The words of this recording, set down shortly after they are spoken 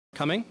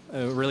Coming.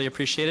 Really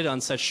appreciate it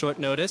on such short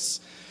notice.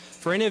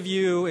 For any of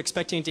you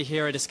expecting to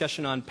hear a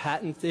discussion on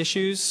patent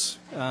issues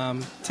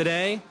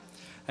today,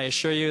 I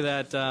assure you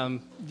that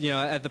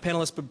the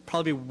panelists would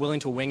probably be willing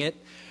to wing it,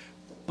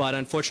 but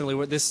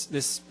unfortunately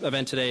this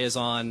event today is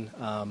on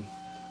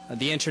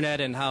the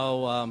internet and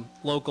how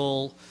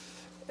local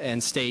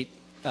and state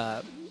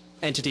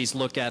entities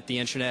look at the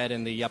internet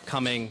and the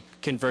upcoming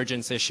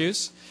convergence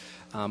issues.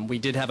 We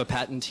did have a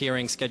patent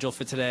hearing scheduled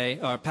for today,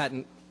 or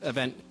patent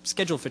event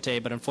scheduled for today,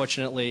 but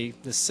unfortunately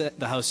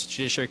the House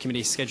Judiciary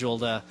Committee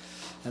scheduled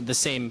the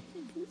same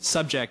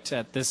subject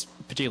at this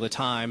particular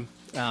time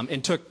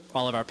and took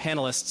all of our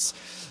panelists.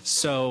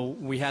 So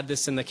we had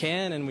this in the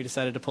can and we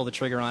decided to pull the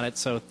trigger on it.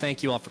 So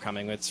thank you all for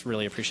coming. It's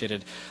really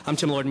appreciated. I'm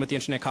Tim Lorden with the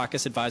Internet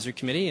Caucus Advisory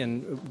Committee,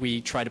 and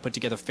we try to put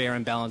together fair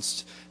and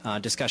balanced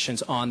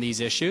discussions on these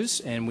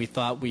issues. And we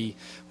thought we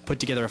put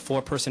together a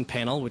four-person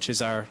panel, which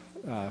is our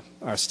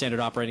standard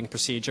operating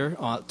procedure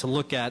to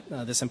look at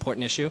this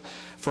important issue.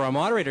 For our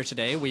moderator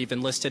today, we've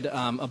enlisted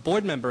a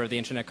board member of the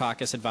Internet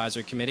Caucus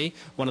Advisory Committee,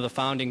 one of the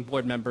founding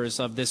board members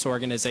of this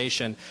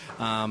organization,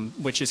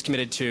 which is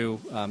committed to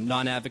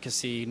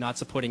non-advocacy, not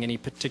supporting any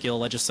particular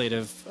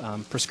legislative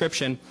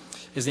prescription.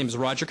 His name is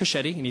Roger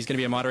Cuscetti, and he's going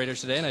to be a moderator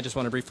today, and I just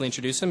want to briefly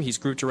introduce him. He's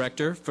Group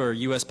Director for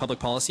U.S. Public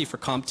Policy for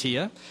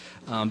CompTIA.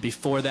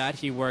 Before that,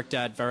 he worked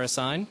at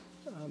VeriSign.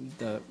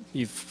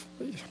 You've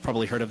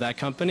probably heard of that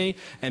company.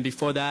 And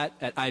before that,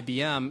 at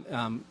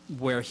IBM,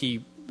 where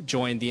he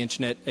joined the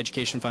Internet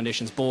Education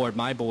Foundation's board,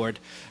 my board.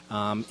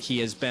 He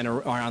has been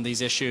around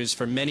these issues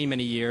for many,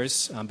 many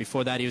years.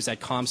 Before that, he was at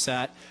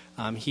ComSat.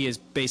 He has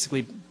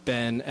basically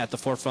been at the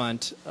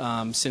forefront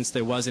since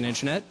there was an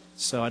Internet.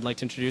 So I'd like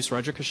to introduce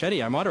Roger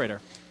Cuscetti, our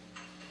moderator.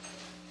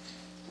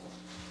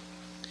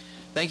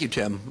 Thank you,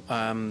 Tim.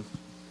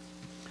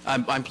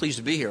 I'm pleased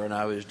to be here, and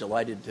I was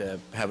delighted to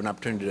have an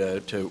opportunity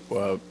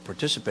to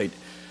participate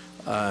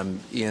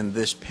in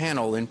this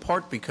panel, in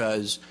part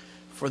because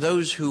for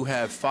those who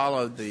have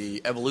followed the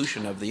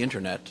evolution of the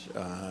Internet,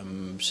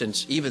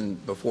 since even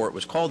before it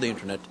was called the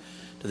Internet,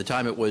 to the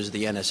time it was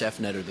the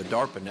NSFNet or the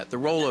DARPANet,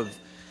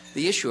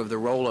 the issue of the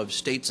role of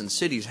states and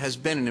cities has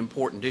been an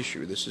important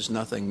issue. This is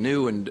nothing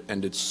new, and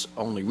it's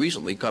only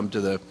recently come to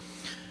the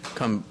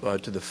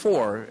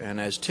fore.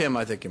 And as Tim,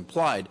 I think,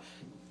 implied,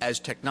 as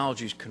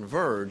technologies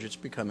converge, it's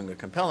becoming a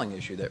compelling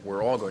issue that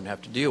we're all going to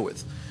have to deal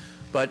with.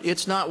 But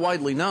it's not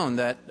widely known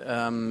that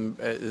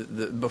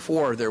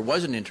before there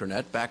was an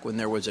Internet, back when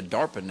there was a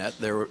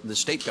DARPANet, the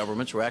state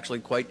governments were actually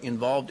quite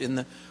involved in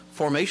the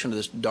formation of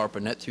this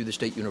DARPANet through the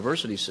state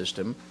university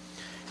system.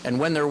 And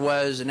when there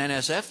was an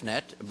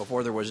NSFNet,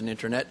 before there was an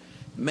Internet,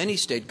 many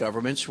state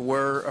governments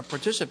were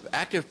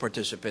active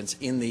participants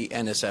in the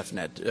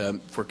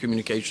NSFNet for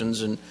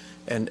communications and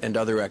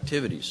other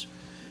activities.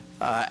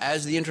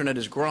 As the Internet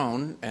has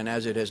grown, and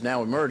as it has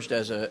now emerged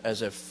as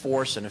a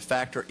force and a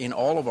factor in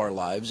all of our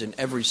lives, in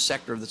every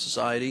sector of the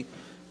society,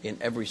 in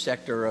every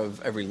sector of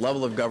every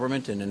level of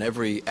government, and in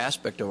every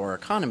aspect of our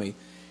economy,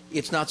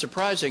 it's not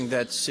surprising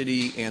that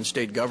city and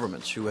state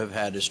governments, who have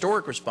had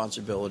historic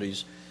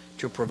responsibilities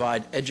to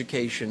provide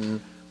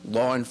education,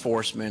 law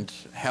enforcement,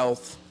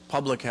 health,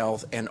 public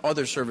health, and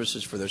other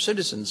services for their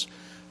citizens,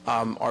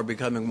 are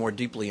becoming more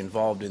deeply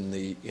involved in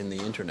the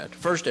Internet.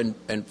 First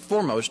and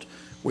foremost,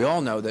 we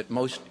all know that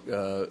most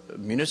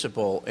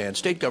municipal and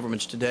state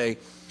governments today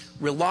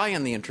rely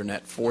on the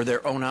Internet for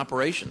their own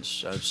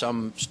operations.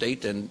 Some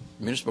state and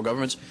municipal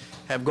governments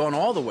have gone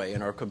all the way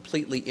and are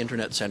completely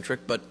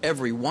Internet-centric, but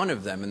every one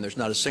of them, and there's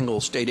not a single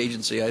state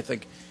agency, I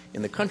think,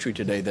 in the country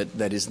today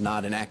that is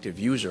not an active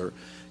user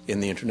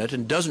in the Internet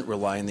and doesn't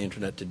rely on the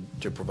Internet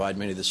to provide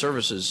many of the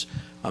services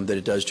that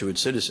it does to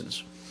its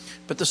citizens.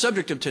 But the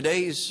subject of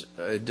today's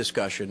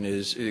discussion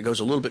it goes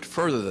a little bit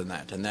further than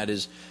that, and that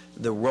is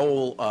the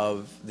role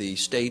of the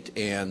state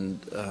and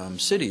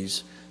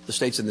cities, the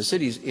states and the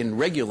cities, in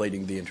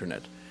regulating the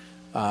Internet.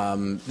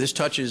 This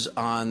touches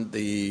on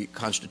the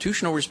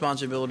constitutional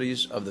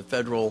responsibilities of the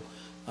federal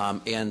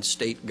and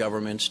state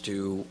governments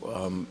to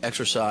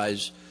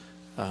exercise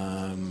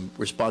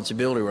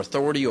responsibility or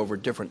authority over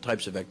different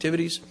types of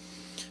activities.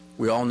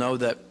 We all know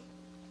that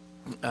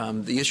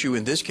the issue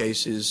in this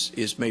case is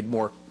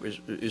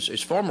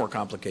far more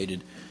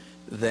complicated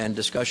than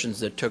discussions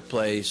that took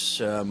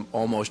place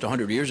almost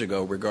 100 years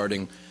ago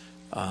regarding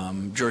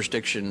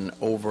jurisdiction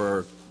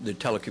over the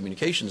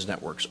telecommunications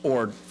networks,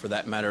 or for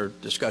that matter,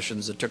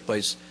 discussions that took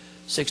place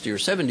 60 or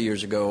 70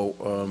 years ago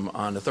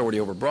on authority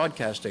over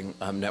broadcasting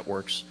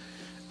networks,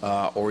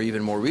 or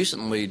even more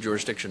recently,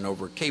 jurisdiction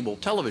over cable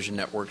television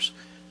networks.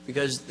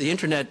 Because the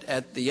Internet,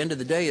 at the end of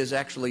the day, is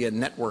actually a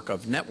network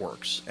of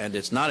networks. And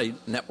it's not a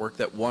network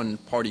that one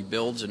party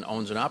builds and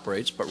owns and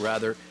operates, but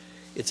rather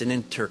it's an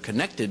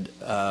interconnected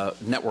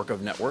network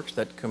of networks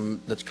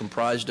that's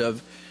comprised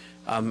of,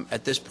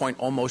 at this point,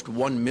 almost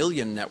 1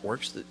 million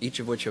networks, each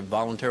of which have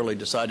voluntarily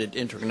decided to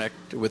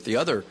interconnect with the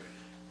other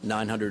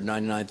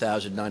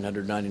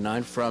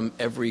 999,999 from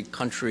every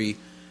country,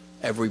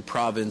 every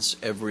province,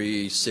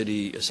 every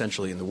city,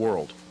 essentially, in the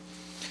world.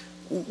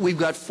 We've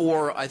got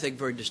four, I think,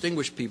 very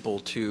distinguished people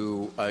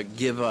to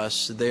give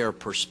us their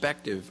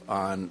perspective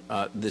on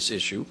this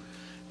issue,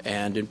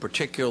 and in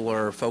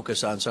particular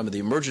focus on some of the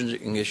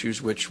emerging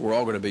issues which we're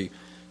all going to be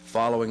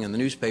following in the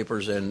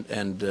newspapers and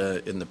in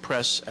the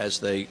press as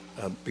they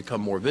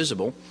become more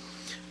visible.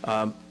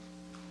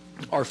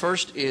 Our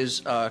first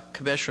is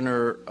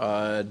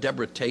Commissioner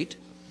Deborah Tate.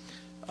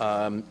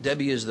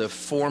 Debbie is the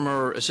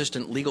former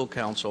Assistant Legal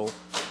Counsel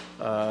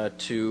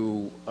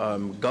to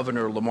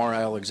Governor Lamar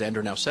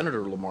Alexander, now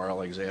Senator Lamar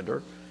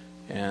Alexander,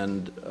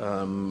 and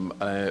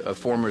a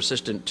former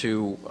assistant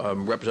to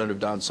Representative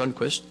Don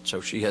Sundquist.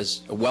 So she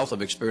has a wealth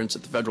of experience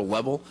at the federal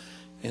level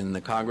in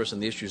the Congress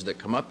and the issues that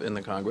come up in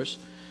the Congress.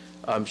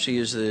 She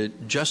is the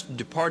just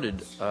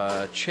departed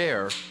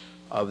chair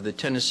of the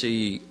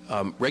Tennessee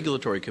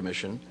Regulatory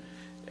Commission,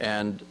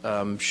 and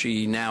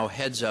she now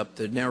heads up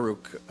the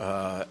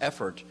NARUC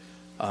effort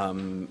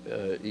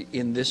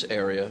in this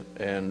area,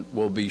 and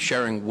will be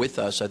sharing with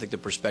us, I think, the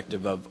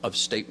perspective of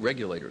state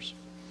regulators.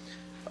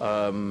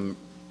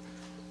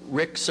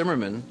 Rick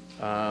Zimmerman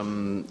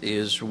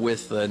is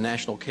with the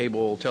National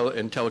Cable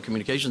and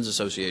Telecommunications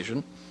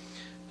Association.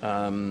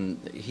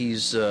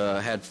 He's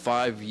had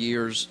 5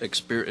 years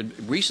experience.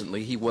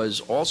 Recently, he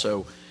was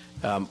also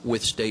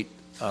with state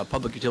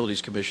public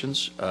utilities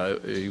commissions.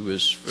 He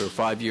was for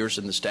 5 years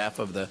in the staff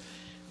of the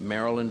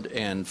Maryland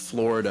and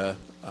Florida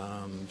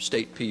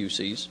state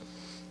PUCs,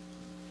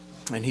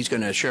 and he's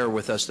going to share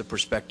with us the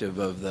perspective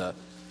of the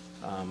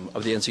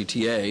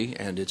NCTA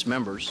and its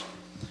members.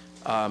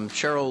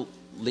 Cheryl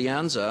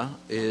Lianza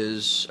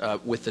is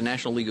with the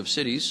National League of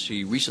Cities.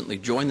 She recently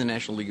joined the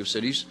National League of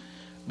Cities.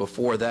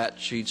 Before that,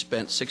 she'd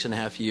spent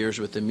 6.5 years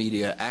with the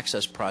Media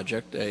Access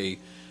Project, a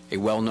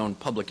well-known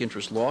public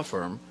interest law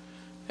firm,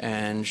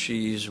 and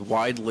she's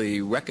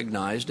widely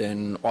recognized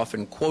and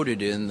often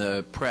quoted in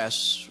the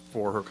press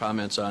for her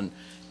comments on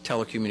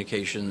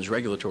telecommunications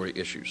regulatory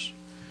issues.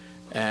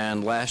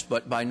 And last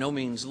but by no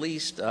means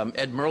least,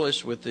 Ed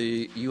Merlis with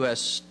the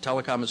U.S.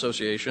 Telecom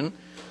Association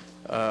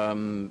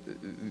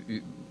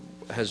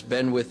has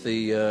been with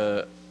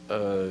the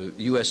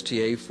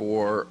USTA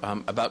for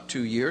about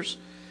 2 years.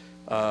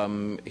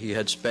 He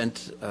had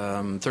spent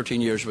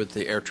 13 years with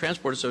the Air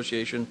Transport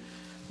Association,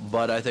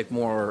 but I think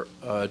more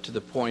to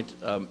the point,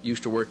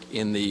 used to work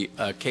in the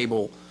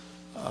cable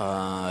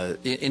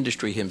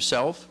industry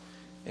himself,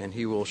 and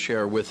he will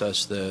share with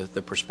us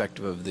the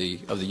perspective of the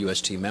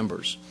UST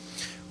members.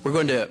 We're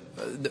going to,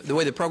 the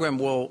way the program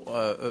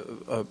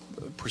will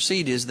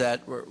proceed is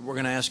that we're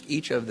going to ask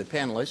each of the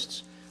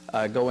panelists,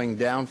 going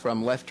down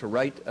from left to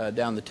right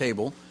down the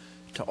table,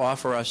 to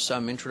offer us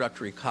some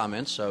introductory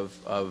comments of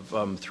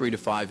 3 to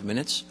 5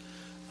 minutes.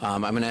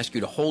 I'm going to ask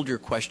you to hold your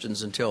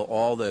questions until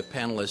all the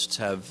panelists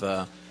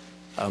have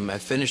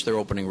finished their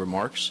opening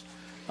remarks.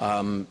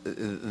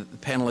 The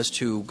panelists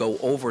who go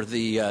over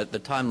the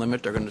time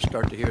limit are going to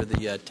start to hear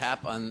the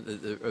tap on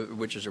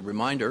which is a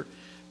reminder,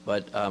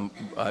 but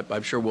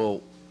I'm sure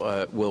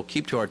we'll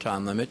keep to our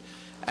time limit.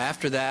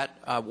 After that,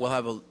 we'll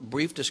have a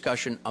brief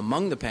discussion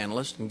among the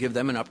panelists and give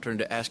them an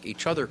opportunity to ask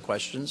each other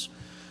questions,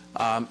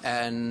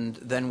 and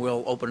then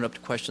we'll open it up to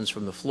questions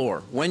from the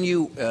floor. When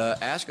you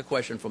ask a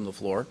question from the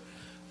floor,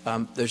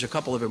 there's a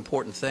couple of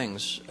important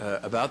things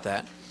about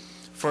that.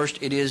 First,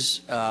 it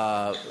is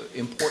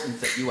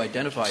important that you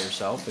identify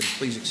yourself, and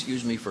please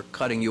excuse me for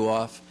cutting you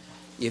off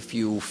if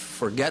you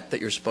forget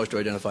that you're supposed to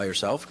identify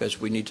yourself,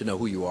 because we need to know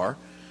who you are.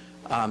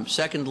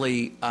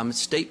 Secondly,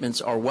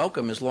 statements are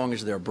welcome as long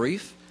as they're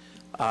brief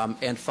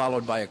and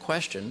followed by a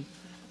question.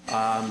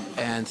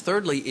 And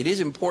thirdly, it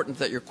is important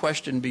that your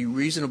question be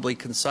reasonably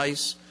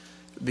concise,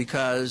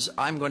 because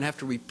I'm going to have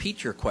to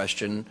repeat your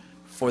question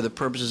for the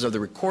purposes of the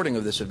recording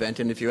of this event,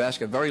 and if you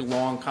ask a very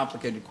long,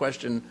 complicated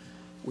question,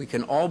 we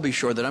can all be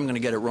sure that I'm going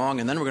to get it wrong,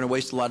 and then we're going to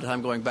waste a lot of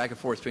time going back and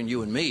forth between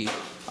you and me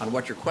on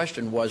what your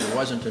question was or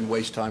wasn't, and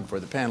waste time for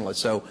the panelists.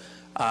 So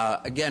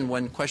again,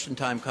 when question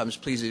time comes,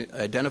 please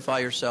identify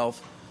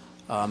yourself.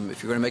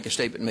 If you're going to make a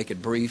statement, make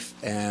it brief,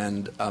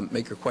 and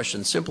make your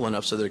question simple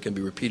enough so that it can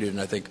be repeated and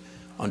I think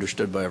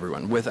understood by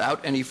everyone. Without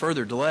any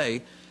further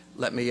delay,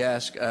 let me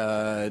ask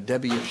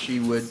Debbie if she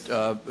would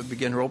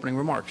begin her opening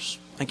remarks.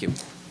 Thank you.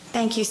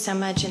 Thank you so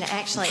much. And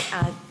actually,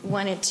 I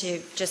wanted to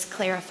just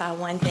clarify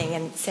one thing.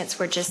 And since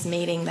we're just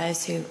meeting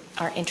those who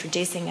are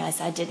introducing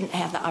us, I didn't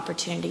have the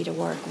opportunity to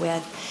work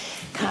with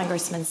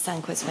Congressman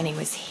Sundquist when he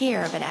was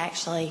here, but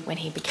actually when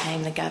he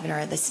became the governor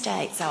of the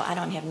state. So I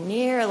don't have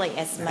nearly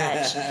as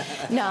much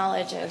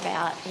knowledge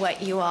about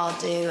what you all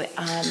do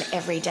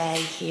every day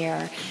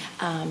here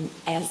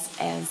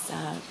as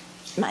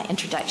my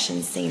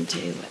introduction seemed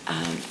to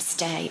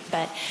state.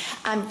 But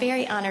I'm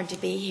very honored to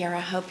be here. I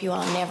hope you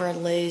all never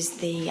lose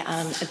the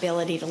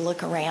ability to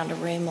look around a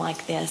room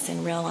like this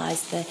and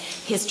realize the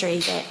history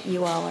that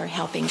you all are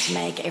helping to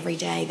make every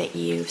day that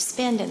you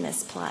spend in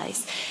this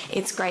place.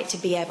 It's great to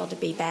be able to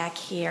be back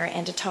here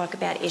and to talk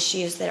about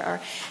issues that are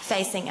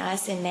facing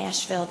us in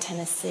Nashville,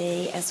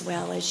 Tennessee, as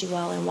well as you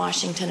all in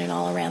Washington and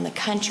all around the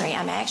country.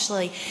 I'm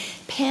actually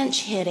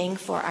pinch hitting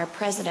for our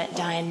president,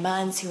 Diane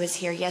Munns, who was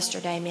here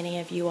yesterday. Many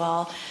of you all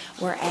all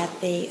were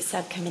at the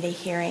subcommittee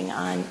hearing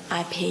on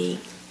IP.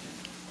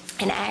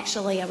 And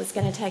actually, I was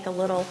going to take a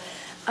little,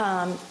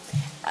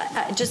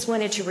 I just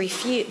wanted to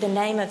refute the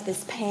name of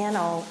this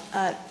panel,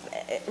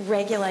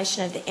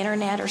 regulation of the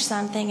internet or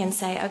something, and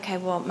say, okay,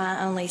 well,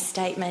 my only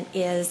statement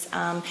is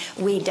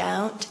we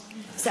don't.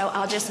 So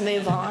I'll just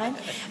move on.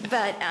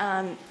 But,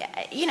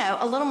 you know,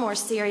 a little more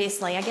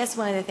seriously, I guess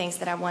one of the things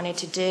that I wanted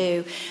to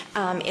do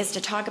is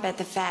to talk about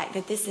the fact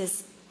that this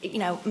is, you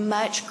know,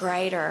 much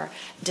greater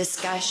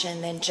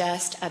discussion than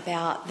just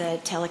about the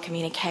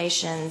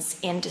telecommunications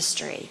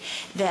industry.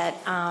 That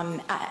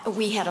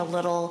we had a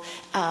little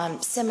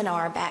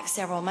seminar back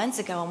several months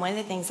ago, and one of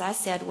the things I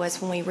said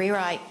was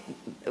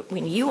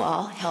when you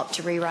all helped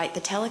to rewrite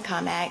the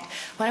Telecom Act,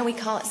 why don't we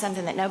call it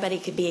something that nobody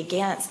could be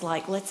against,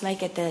 like let's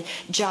make it the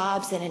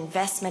Jobs and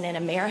Investment in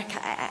America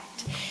Act.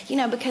 You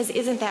know, because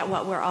isn't that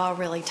what we're all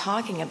really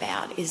talking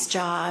about, is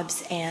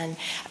jobs and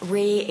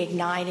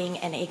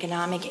reigniting an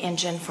economic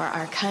engine for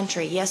our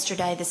country.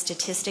 Yesterday, the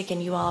statistic,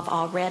 and you all have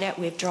all read it,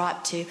 we've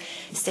dropped to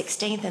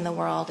 16th in the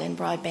world in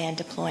broadband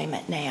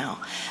deployment now.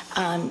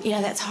 You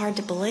know, that's hard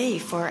to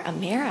believe for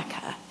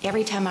America.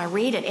 Every time I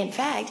read it, in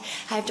fact,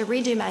 I have to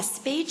redo my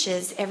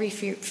speeches every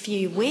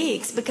few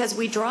weeks because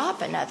we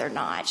drop another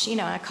notch. You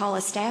know, I call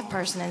a staff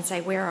person and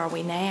say, where are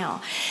we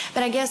now?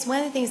 But I guess one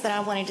of the things that I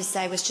wanted to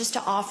say was just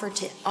to offer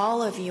to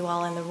all of you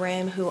all in the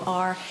room who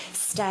are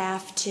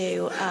staff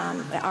to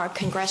our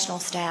congressional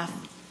staff,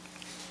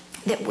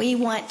 that we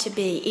want to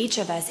be, each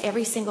of us,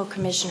 every single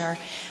commissioner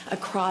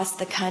across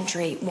the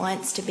country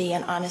wants to be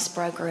an honest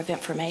broker of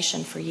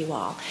information for you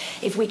all.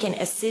 If we can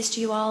assist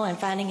you all in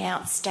finding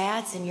out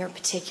stats in your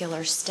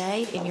particular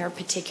state, in your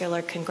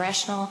particular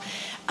congressional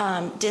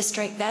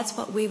district, that's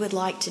what we would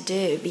like to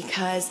do,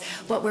 because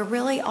what we're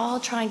really all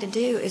trying to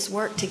do is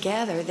work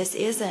together. This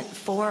isn't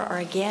for or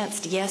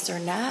against, yes or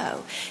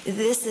no.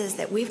 This is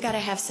that we've got to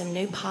have some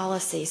new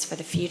policies for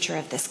the future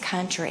of this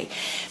country.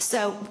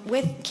 So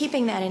with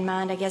keeping that in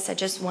mind, I guess I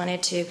just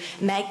wanted to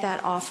make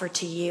that offer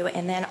to you,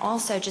 and then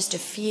also just a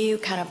few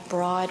kind of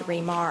broad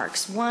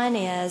remarks. One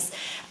is,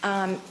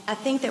 I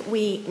think that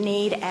we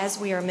need, as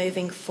we are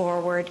moving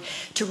forward,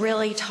 to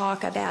really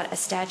talk about a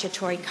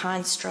statutory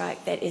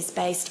construct that is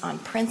based on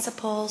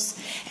principles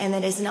and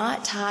that is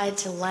not tied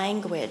to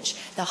language,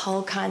 the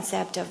whole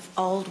concept of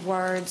old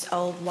words,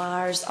 old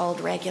wires, old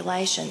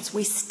regulations.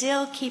 We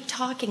still keep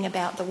talking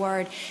about the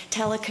word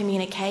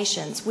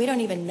telecommunications. We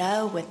don't even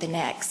know what the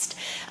next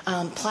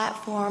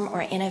platform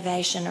or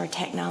innovation or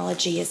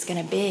technology is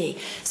going to be.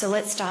 So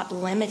let's stop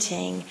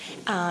limiting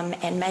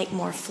and make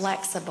more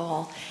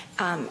flexible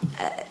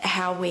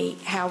how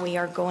we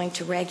are going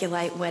to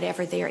regulate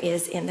whatever there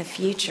is in the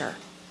future.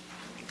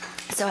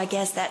 So I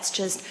guess that's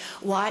just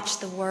watch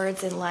the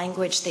words and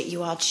language that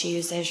you all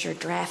choose as you're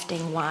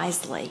drafting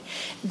wisely.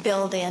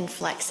 Build in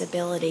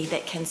flexibility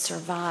that can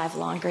survive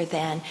longer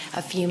than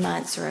a few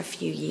months or a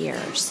few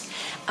years.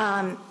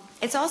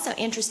 It's also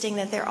interesting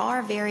that there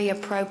are very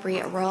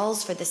appropriate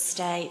roles for the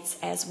states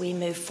as we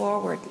move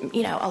forward.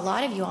 You know, a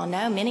lot of you all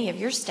know, many of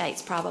your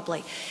states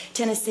probably,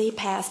 Tennessee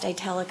passed a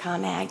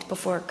Telecom Act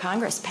before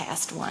Congress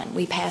passed one.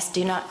 We passed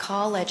do not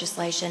call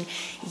legislation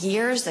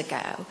years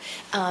ago.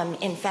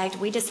 In fact,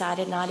 we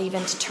decided not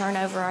even to turn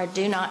over our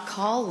do not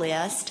call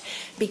list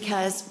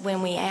because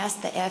when we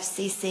asked the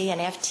FCC and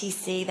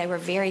FTC, they were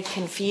very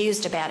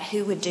confused about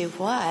who would do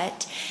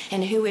what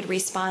and who would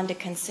respond to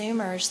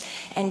consumers.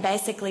 And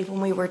basically,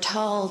 when we were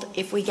told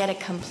if we get a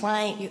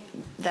complaint,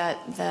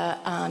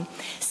 the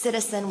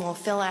citizen will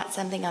fill out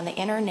something on the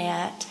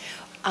internet,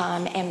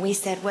 and we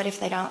said, what if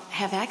they don't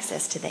have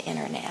access to the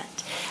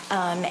internet?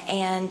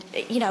 And,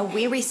 you know,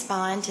 we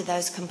respond to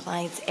those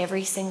complaints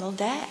every single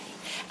day.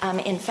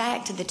 In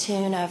fact, to the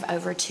tune of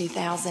over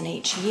 2,000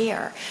 each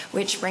year,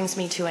 which brings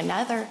me to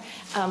another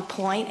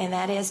point, and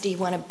that is, do you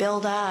want to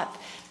build up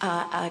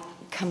a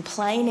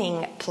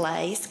complaining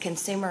place,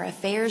 Consumer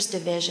Affairs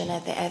Division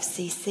at the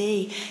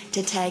FCC,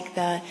 to take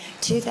the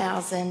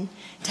 2,000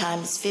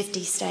 times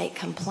 50 state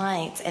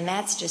complaints, and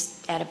that's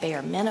just at a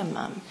bare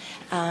minimum.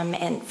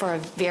 And for a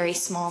very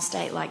small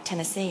state like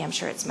Tennessee, I'm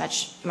sure it's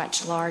much,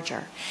 much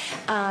larger.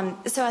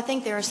 So I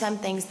think there are some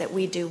things that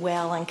we do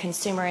well, and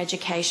consumer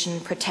education,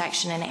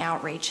 protection, and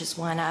outreach is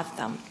one of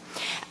them.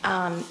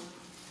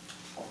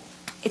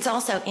 It's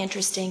also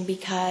interesting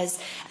because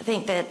I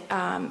think that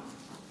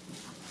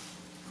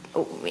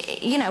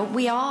you know,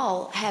 we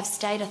all have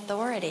state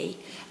authority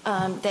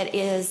that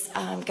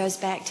goes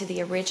back to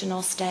the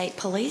original state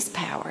police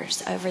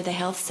powers over the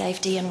health,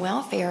 safety, and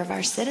welfare of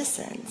our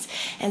citizens.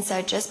 And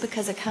so just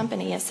because a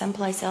company is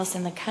someplace else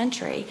in the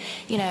country,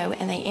 you know,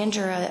 and they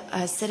injure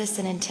a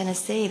citizen in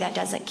Tennessee, that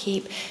doesn't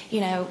keep, you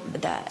know,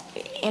 the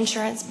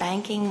insurance,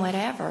 banking,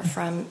 whatever,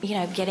 from, you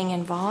know, getting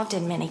involved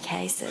in many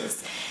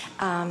cases.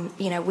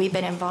 You know, we've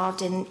been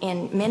involved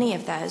in many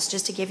of those.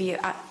 Just to give you,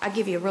 I'll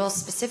give you a real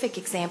specific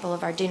example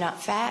of our Do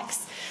Not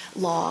Fax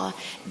law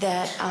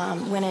that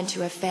went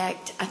into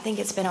effect, I think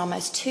it's been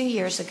almost 2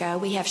 years ago.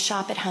 We have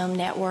Shop at Home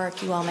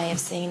Network. You all may have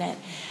seen it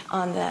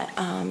on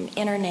the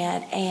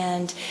internet.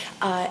 And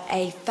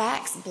a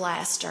fax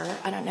blaster,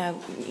 I don't know,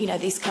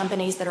 these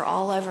companies that are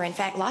all over. In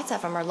fact, lots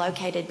of them are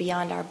located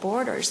beyond our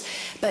borders,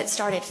 but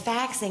started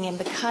faxing. And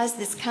because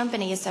this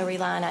company is so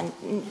reliant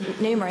on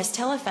numerous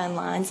telephone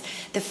lines,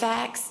 the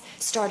fax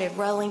started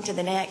rolling to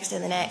the next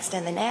and the next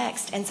and the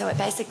next, and so it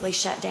basically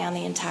shut down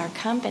the entire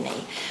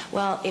company.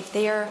 Well, if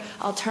their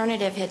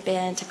alternative had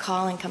been to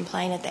call and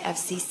complain at the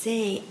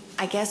FCC,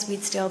 I guess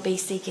we'd still be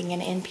seeking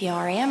an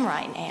NPRM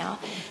right now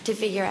to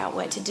figure out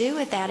what to do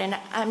with that. And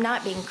I'm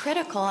not being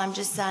critical. I'm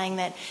just saying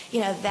that,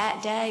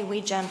 that day we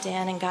jumped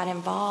in and got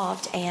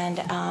involved and,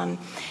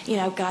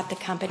 got the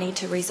company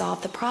to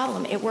resolve the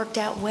problem. It worked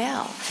out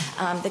well.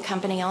 The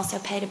company also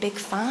paid a big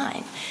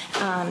fine.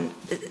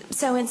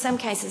 So in some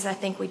cases, I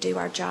think we do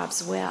our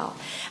jobs well.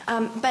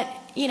 But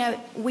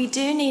we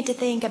do need to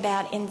think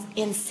about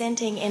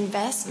incenting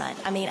investment.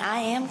 I mean, I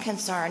am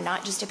concerned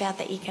not just about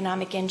the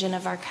economic engine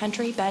of our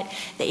country, but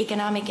the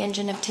economic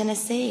engine of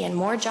Tennessee, and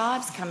more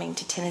jobs coming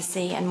to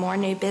Tennessee and more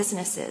new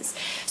businesses.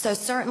 So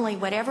certainly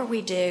whatever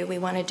we do, we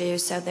want to do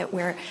so that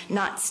we're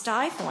not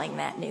stifling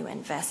that new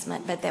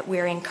investment, but that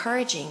we're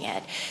encouraging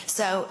it.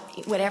 So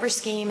whatever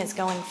scheme is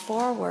going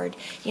forward,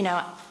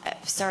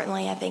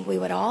 certainly I think we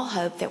would all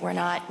hope that we're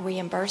not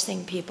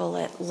reimbursing people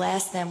at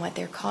less than what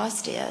their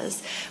cost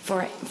is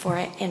for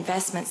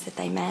investments that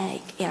they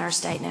make in our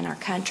state and in our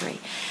country.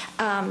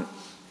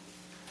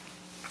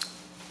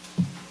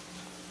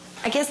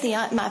 I guess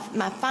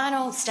my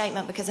final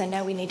statement, because I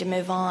know we need to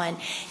move on,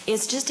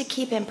 is just to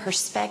keep in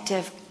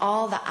perspective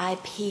all the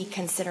IP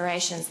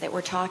considerations that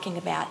we're talking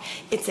about.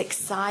 It's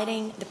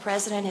exciting. The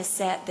President has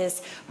set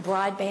this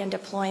broadband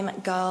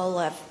deployment goal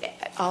of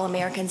all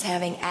Americans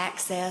having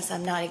access.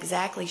 I'm not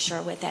exactly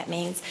sure what that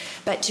means,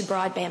 but to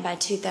broadband by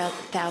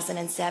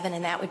 2007,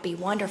 and that would be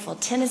wonderful.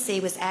 Tennessee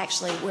was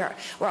actually,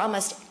 we're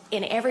almost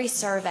in every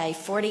survey,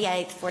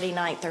 48th,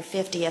 49th, or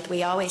 50th,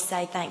 we always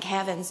say thank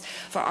heavens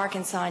for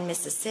Arkansas and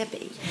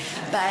Mississippi.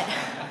 But,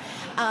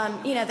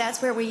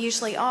 that's where we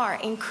usually are.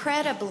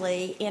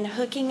 Incredibly, in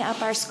hooking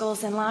up our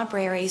schools and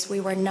libraries,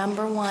 we were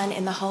 #1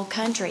 in the whole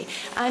country.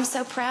 I'm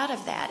so proud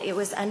of that. It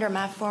was under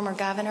my former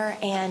governor,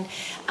 and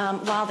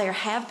while there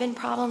have been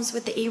problems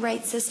with the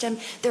E-rate system,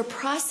 they're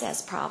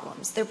process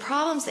problems. They're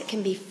problems that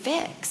can be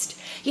fixed.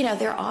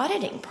 They're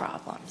auditing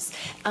problems.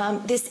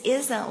 This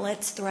isn't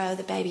let's throw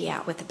the baby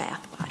out with the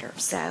bathwater.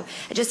 So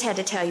I just had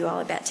to tell you all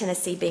about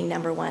Tennessee being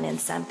 #1 in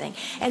something.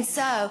 And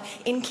so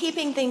in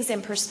keeping things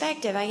in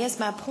perspective, I guess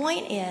my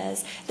point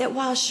is that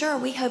while sure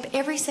we hope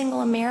every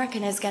single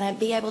American is going to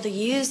be able to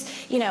use,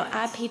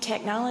 IP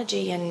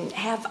technology and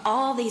have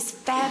all these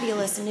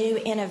fabulous new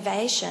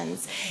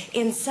innovations,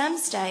 in some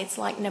states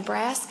like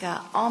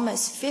Nebraska,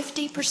 almost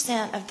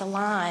 50% of the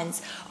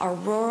lines are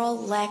rural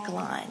LEC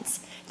lines.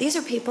 These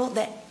are people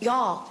that,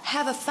 y'all,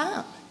 have a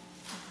phone.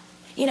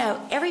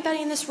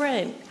 Everybody in this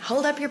room,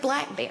 hold up your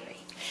BlackBerry.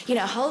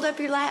 Hold up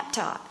your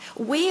laptop.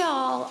 We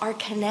all are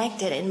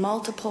connected in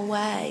multiple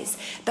ways,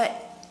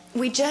 but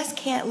we just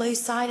can't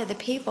lose sight of the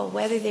people,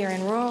 whether they're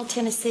in rural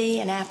Tennessee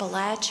and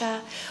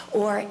Appalachia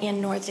or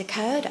in North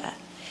Dakota,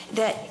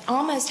 that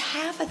almost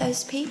half of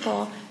those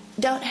people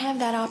don't have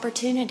that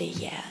opportunity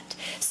yet.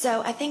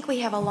 So I think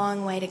we have a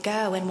long way to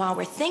go, and while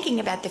we're thinking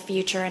about the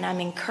future, and I'm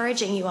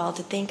encouraging you all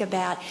to think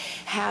about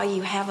how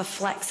you have a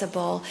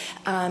flexible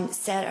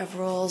set of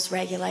rules,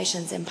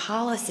 regulations, and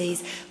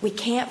policies, we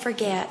can't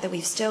forget that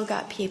we've still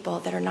got people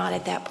that are not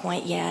at that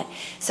point yet,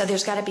 so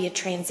there's got to be a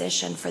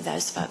transition for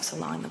those folks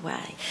along the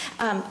way.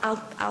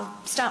 I'll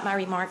stop my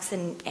remarks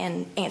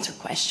and answer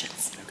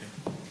questions.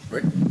 Okay.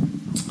 Rick?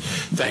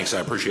 Thanks. I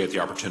appreciate the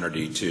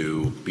opportunity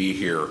to be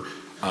here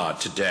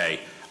today.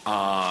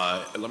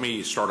 Let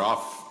me start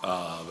off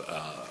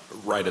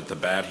right at the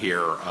bat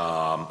here,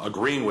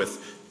 agreeing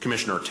with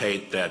Commissioner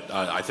Tate that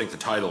I think the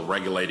title,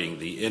 Regulating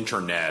the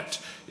Internet,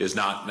 is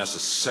not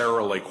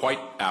necessarily quite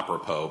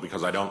apropos,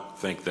 because I don't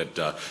think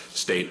that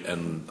state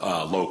and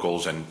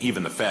locals and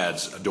even the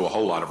feds do a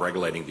whole lot of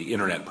regulating the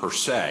Internet per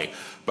se.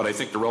 But I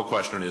think the real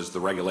question is the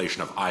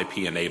regulation of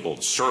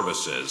IP-enabled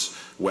services,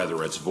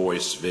 whether it's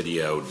voice,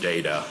 video,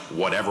 data,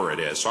 whatever it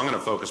is. So I'm going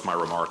to focus my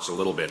remarks a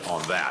little bit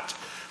on that.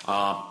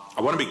 I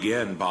want to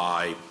begin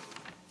by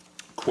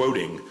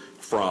quoting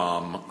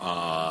from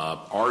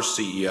our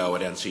CEO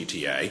at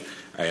NCTA,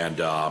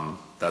 and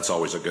that's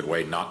always a good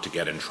way not to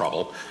get in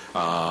trouble.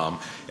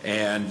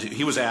 And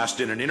he was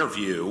asked in an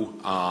interview,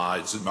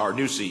 our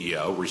new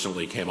CEO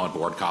recently came on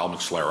board, Kyle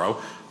McSlero,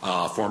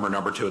 former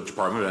 #2 at the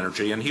Department of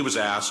Energy, and he was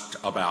asked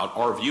about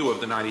our view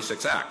of the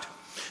 96 Act.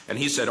 And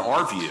he said,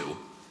 our view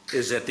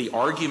is that the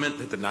argument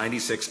that the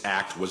 96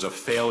 Act was a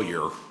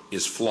failure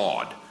is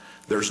flawed.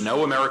 There's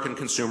no American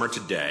consumer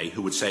today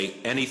who would say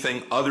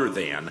anything other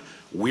than,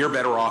 we're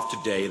better off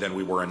today than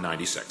we were in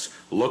 96.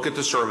 Look at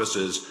the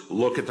services,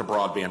 look at the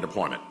broadband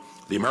deployment.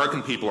 The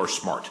American people are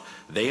smart.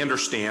 They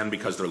understand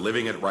because they're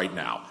living it right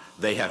now.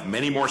 They have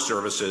many more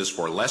services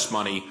for less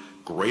money,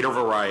 greater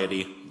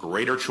variety,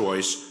 greater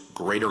choice,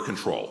 greater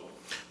control.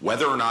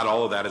 Whether or not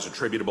all of that is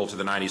attributable to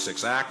the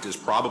 96 Act is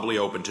probably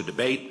open to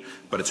debate,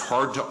 but it's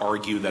hard to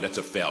argue that it's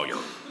a failure.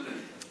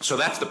 So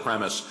that's the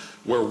premise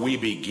where we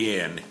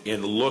begin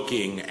in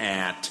looking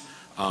at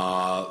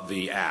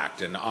the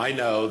Act. And I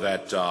know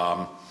that,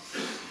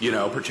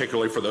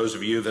 particularly for those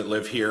of you that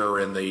live here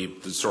in the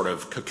sort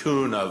of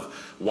cocoon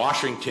of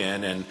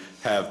Washington and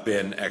have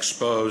been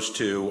exposed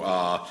to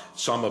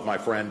some of my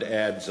friend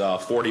Ed's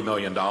 $40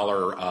 million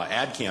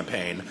ad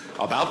campaign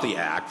about the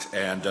Act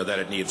and that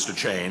it needs to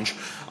change.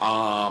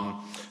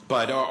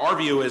 But our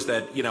view is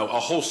that, a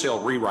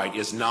wholesale rewrite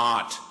is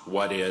not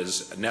what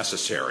is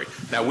necessary.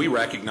 Now, we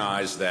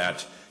recognize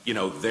that,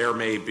 there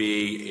may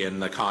be,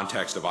 in the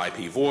context of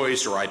IP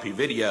voice or IP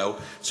video,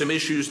 some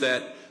issues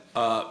that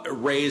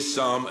raise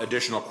some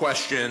additional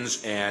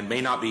questions and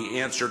may not be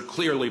answered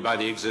clearly by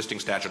the existing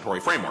statutory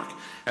framework.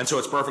 And so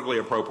it's perfectly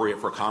appropriate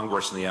for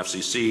Congress and the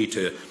FCC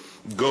to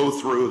go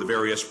through the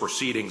various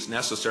proceedings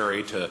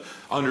necessary to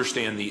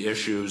understand the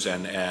issues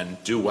and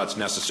do what's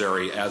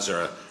necessary as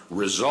a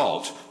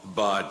result.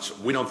 But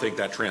we don't think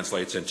that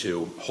translates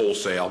into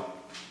wholesale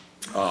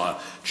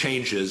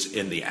changes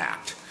in the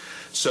Act.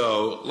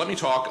 So let me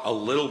talk a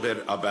little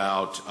bit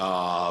about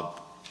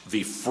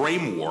the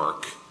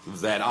framework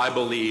that I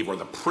believe, or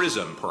the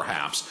prism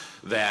perhaps,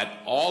 that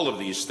all of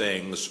these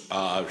things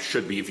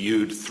should be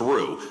viewed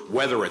through,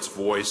 whether it's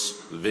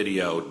voice,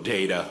 video,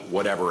 data,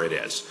 whatever it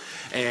is.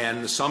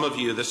 And some of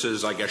you, this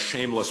is, I guess,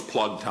 shameless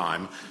plug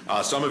time,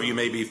 some of you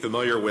may be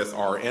familiar with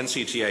our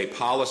NCTA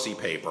policy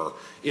paper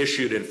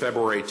issued in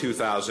February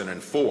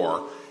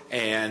 2004,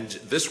 and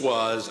this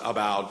was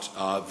about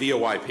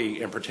VoIP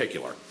in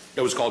particular. It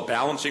was called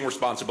Balancing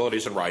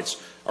Responsibilities and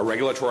Rights, a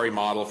regulatory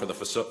model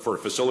for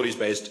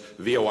facilities-based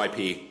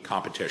VoIP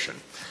competition.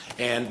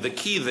 And the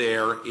key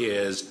there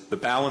is the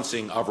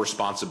balancing of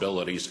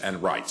responsibilities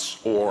and rights,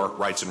 or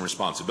rights and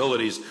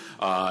responsibilities,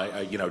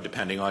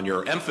 depending on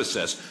your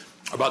emphasis.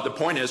 But the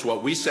point is,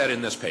 what we said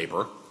in this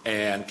paper,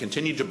 and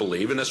continue to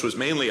believe, and this was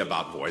mainly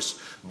about voice,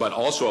 but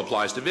also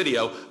applies to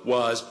video,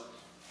 was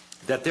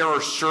that there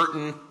are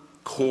certain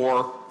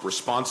core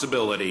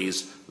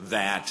responsibilities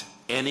that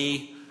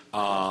any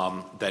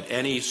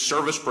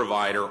service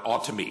provider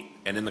ought to meet.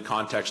 And in the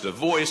context of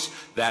voice,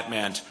 that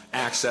meant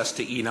access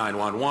to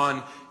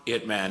E911,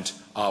 it meant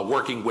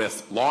working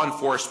with law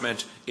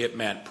enforcement, it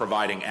meant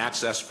providing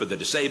access for the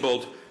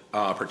disabled,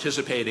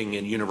 participating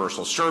in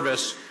universal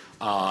service,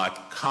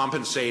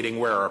 compensating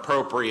where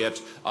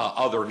appropriate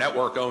other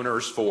network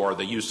owners for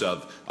the use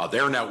of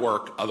their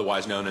network,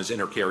 otherwise known as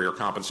inter-carrier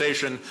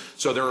compensation.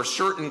 So there are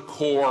certain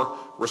core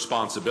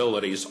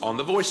responsibilities on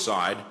the voice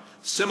side.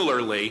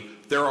 Similarly,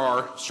 there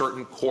are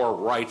certain core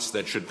rights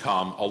that should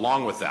come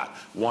along with that.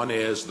 One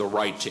is the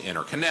right to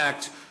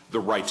interconnect, the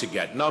right to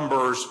get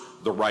numbers,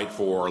 the right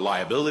for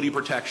liability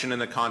protection in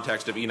the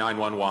context of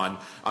E911.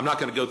 I'm not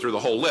going to go through the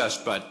whole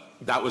list, but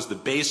that was the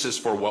basis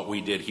for what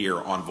we did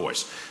here on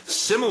voice.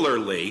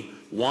 Similarly,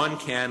 one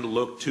can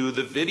look to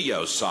the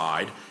video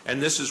side, and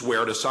this is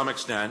where, to some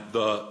extent,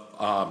 the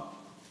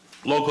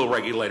local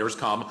regulators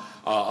come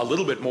a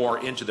little bit more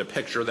into the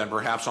picture than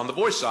perhaps on the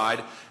voice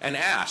side, and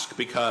ask,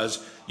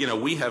 because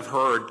we have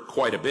heard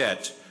quite a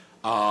bit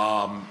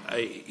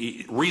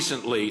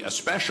recently,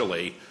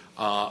 especially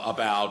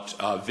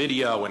about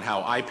video and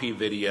how IP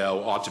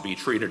video ought to be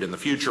treated in the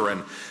future.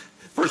 And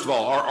first of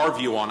all, our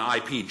view on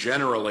IP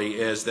generally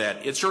is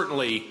that it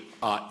certainly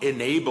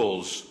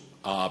enables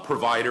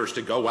providers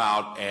to go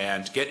out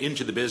and get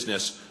into the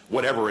business,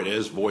 whatever it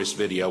is, voice,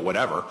 video,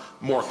 whatever,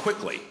 more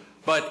quickly.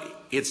 But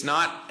it's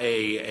not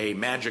a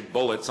magic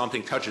bullet.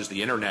 Something touches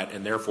the internet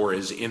and therefore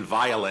is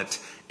inviolate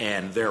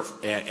and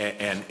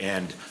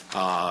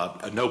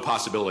no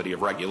possibility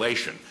of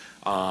regulation.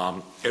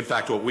 In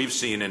fact, what we've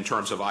seen in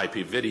terms of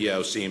IP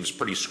video seems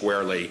pretty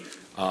squarely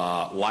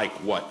like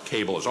what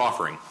cable is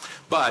offering.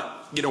 But,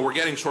 we're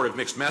getting sort of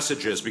mixed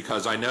messages,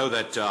 because I know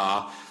that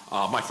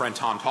my friend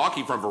Tom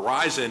Talkie from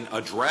Verizon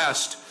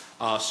addressed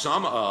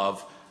some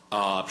of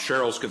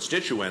Cheryl's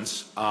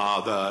constituents,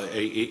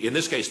 in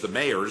this case the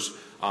mayors,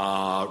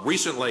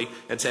 recently,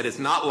 and said it's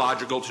not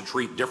logical to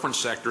treat different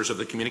sectors of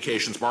the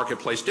communications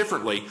marketplace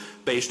differently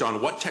based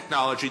on what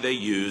technology they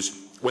use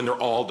when they're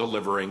all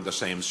delivering the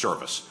same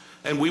service.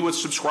 And we would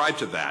subscribe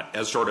to that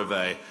as sort of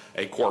a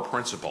core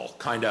principle,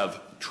 kind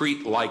of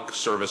treat like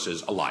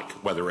services alike,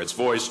 whether it's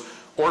voice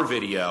or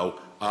video.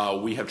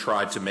 We have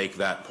tried to make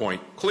that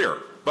point clear.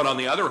 But on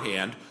the other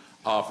hand,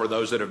 for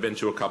those that have been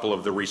to a couple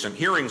of the recent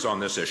hearings on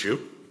this issue,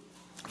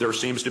 there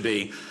seems to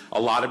be a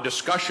lot of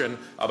discussion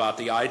about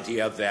the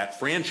idea that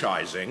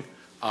franchising,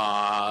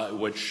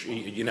 which,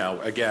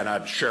 again,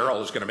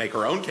 Cheryl is going to make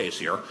her own case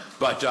here,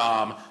 but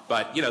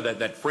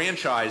that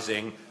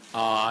franchising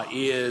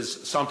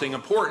is something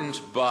important,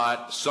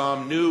 but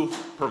some new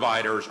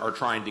providers are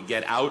trying to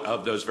get out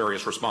of those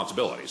various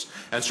responsibilities.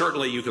 And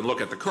certainly you can look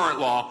at the current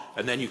law,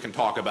 and then you can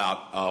talk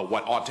about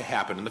what ought to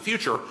happen in the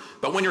future.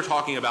 But when you're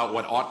talking about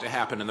what ought to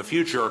happen in the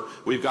future,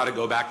 we've got to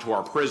go back to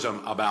our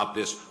prism about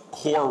this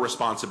core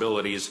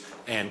responsibilities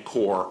and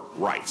core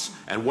rights.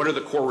 And what are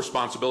the core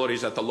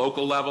responsibilities at the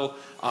local level?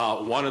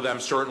 One of them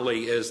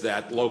certainly is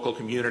that local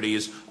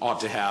communities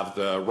ought to have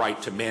the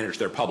right to manage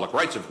their public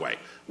rights of way.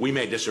 We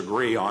may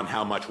disagree on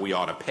how much we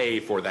ought to pay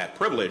for that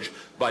privilege,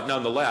 but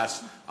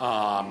nonetheless,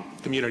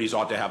 communities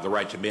ought to have the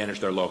right to manage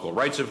their local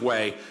rights of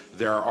way.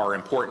 There are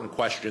important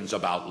questions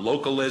about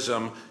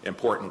localism,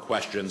 important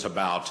questions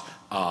about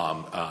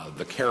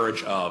the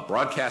carriage of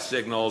broadcast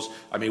signals.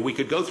 I mean, we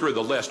could go through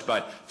the list,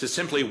 but to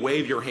simply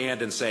wave your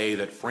hand and say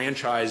that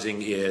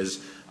franchising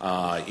is,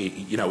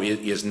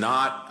 is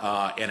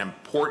not an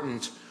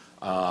important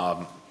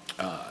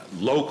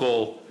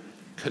local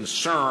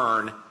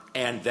concern,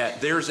 and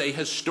that there's a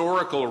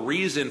historical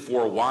reason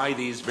for why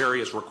these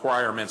various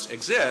requirements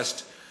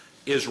exist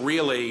is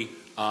really,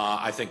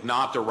 I think,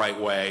 not the right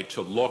way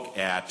to look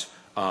at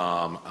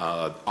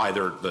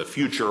either the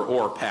future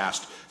or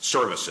past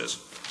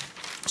services.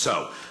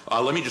 So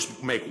let me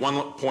just make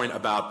one point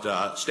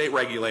about state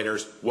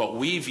regulators. What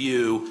we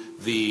view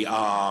the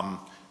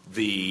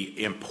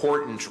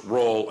important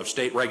role of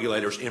state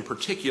regulators in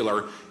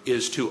particular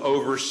is to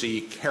oversee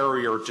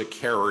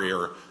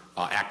carrier-to-carrier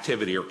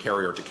activity or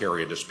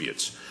carrier-to-carrier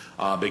disputes.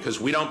 Because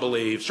we don't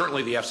believe,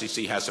 certainly the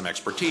FCC has some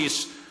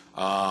expertise,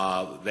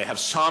 they have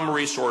some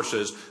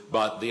resources,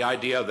 but the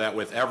idea that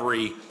with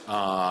every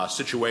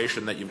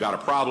situation that you've got a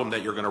problem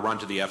that you're going to run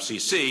to the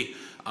FCC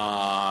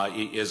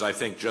is, I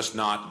think, just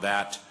not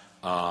that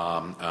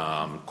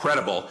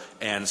credible.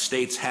 And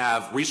states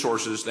have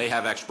resources, they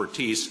have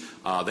expertise,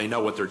 they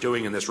know what they're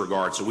doing in this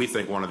regard. So we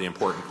think one of the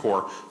important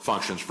core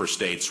functions for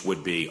states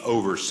would be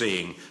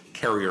overseeing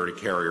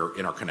carrier-to-carrier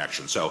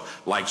interconnection. So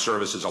like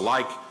services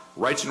alike,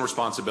 rights and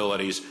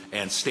responsibilities,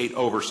 and state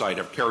oversight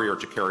of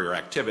carrier-to-carrier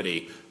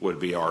activity would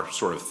be our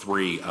sort of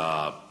three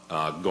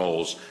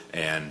goals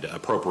and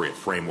appropriate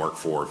framework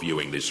for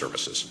viewing these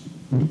services.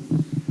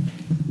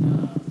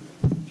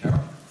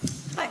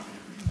 Hi.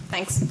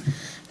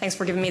 Thanks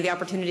for giving me the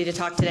opportunity to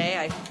talk today.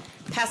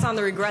 I pass on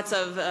the regrets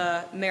of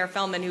Mayor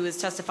Feldman, who was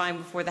testifying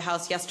before the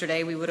House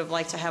yesterday. We would have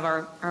liked to have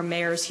our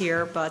mayors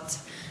here, but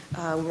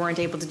we weren't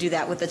able to do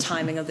that with the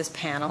timing of this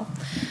panel.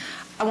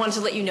 I wanted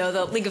to let you know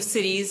the League of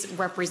Cities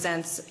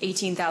represents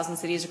 18,000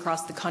 cities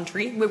across the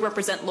country. We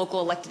represent local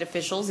elected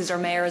officials. These are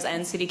mayors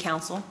and city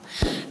council.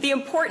 The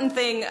important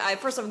thing,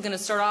 first I'm going to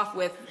start off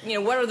with,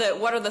 what are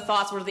the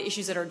thoughts, what are the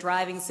issues that are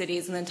driving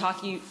cities, and then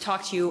talk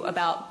to you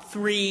about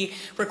three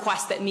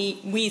requests that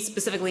we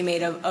specifically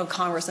made of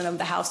Congress and of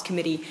the House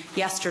committee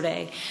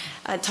yesterday.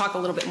 Talk a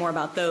little bit more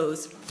about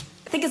those.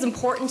 I think it's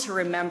important to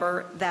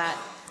remember that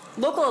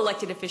local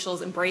elected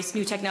officials embrace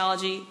new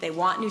technology. They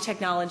want new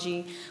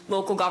technology.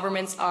 Local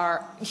governments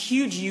are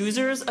huge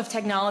users of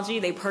technology.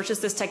 They purchase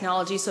this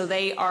technology, so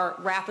they are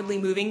rapidly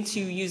moving to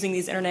using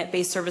these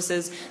internet-based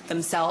services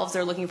themselves.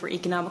 They're looking for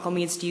economical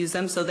means to use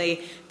them, so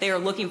they are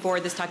looking for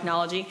this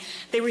technology.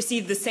 They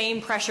receive the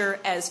same pressure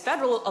as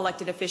federal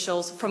elected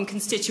officials from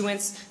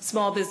constituents,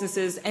 small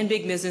businesses, and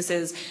big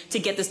businesses to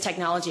get this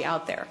technology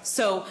out there.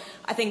 So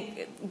I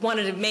think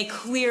wanted to make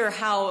clear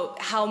how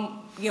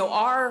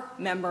our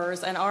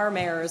members and our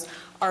mayors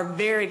are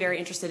very, very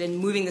interested in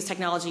moving this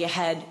technology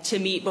ahead to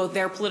meet both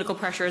their political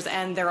pressures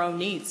and their own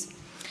needs.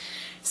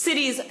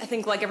 Cities, I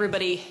think like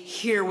everybody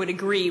here would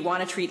agree,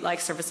 want to treat like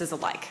services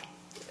alike.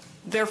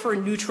 Therefore,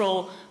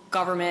 neutral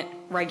government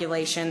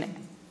regulation,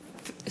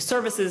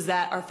 services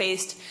that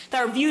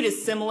are viewed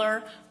as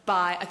similar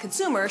by a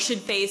consumer should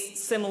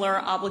face similar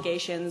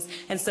obligations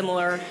and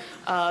similar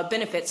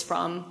benefits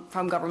from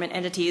government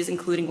entities,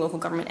 including local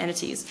government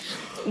entities.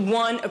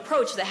 One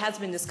approach that has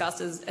been discussed,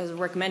 as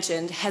Rick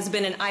mentioned, has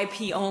been an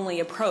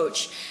IP-only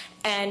approach.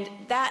 And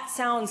that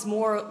sounds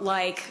more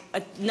like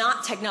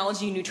not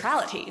technology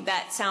neutrality.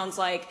 That sounds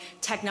like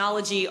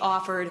technology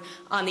offered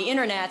on the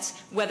internet,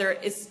 whether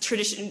it's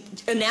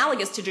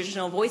analogous to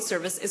traditional voice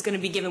service, is going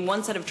to be given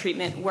one set of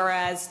treatment,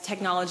 whereas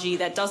technology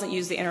that doesn't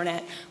use the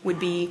internet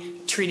would be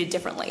treated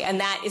differently. And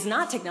that is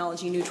not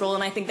technology neutral,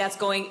 and I think that's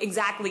going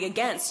exactly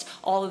against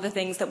all of the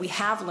things that we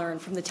have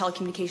learned from the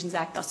Telecommunications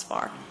Act thus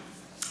far.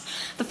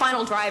 The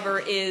final driver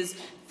is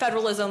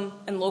federalism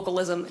and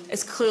localism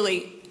is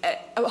clearly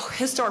a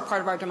historic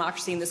part of our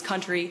democracy in this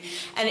country,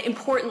 and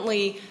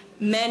importantly,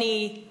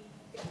 many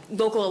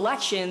local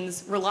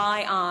elections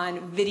rely on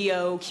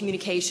video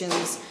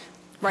communications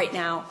right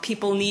now.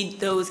 People need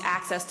those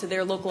access to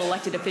their local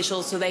elected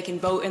officials so they can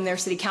vote in their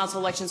city council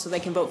elections, so they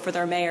can vote for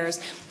their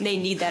mayors. They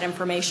need that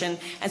information.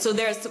 And so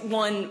there's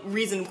one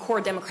reason, core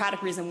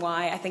democratic reason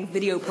why I think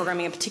video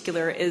programming in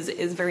particular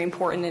is very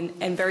important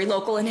and very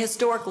local. And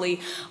historically,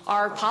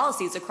 our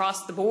policies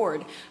across the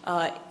board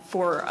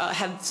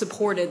have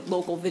supported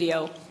local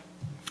video.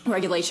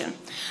 regulation.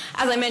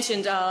 As I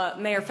mentioned,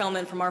 Mayor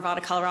Fellman from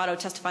Arvada, Colorado,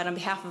 testified on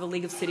behalf of the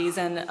League of Cities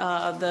and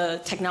the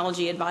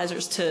technology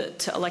advisors to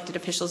elected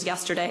officials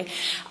yesterday.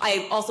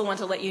 I also want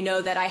to let you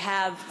know that I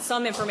have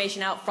some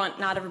information out front,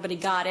 not everybody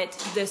got it,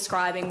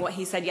 describing what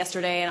he said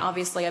yesterday, and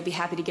obviously I'd be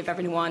happy to give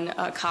everyone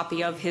a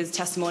copy of his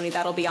testimony.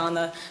 That'll be on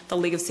the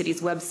League of Cities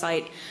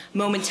website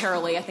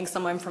momentarily. I think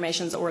some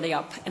information is already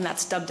up, and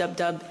that's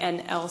www.nlc.org.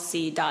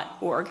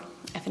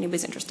 if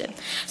anybody's interested.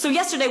 So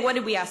yesterday, what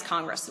did we ask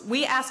Congress?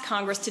 We asked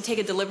Congress to take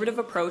a deliberative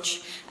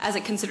approach as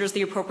it considers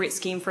the appropriate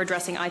scheme for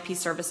addressing IP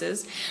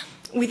services.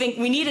 We think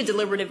we need a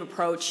deliberative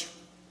approach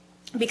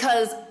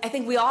because I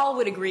think we all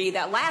would agree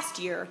that last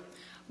year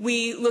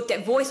we looked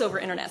at voice over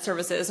internet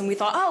services and we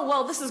thought, oh,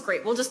 well, this is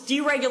great. We'll just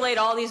deregulate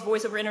all these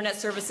voice over internet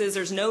services.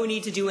 There's no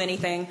need to do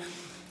anything.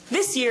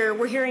 This year,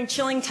 we're hearing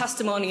chilling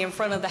testimony in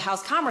front of the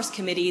House Commerce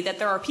Committee that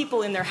there are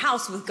people in their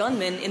house with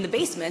gunmen in the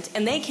basement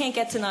and they can't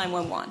get to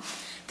 911.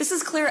 This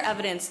is clear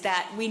evidence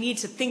that we need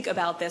to think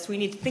about this. We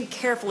need to think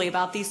carefully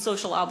about these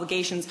social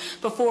obligations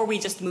before we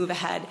just move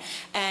ahead,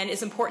 and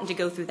it's important to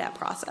go through that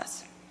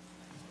process.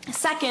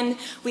 Second,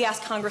 we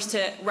asked Congress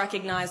to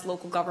recognize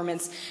local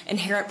government's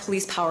inherent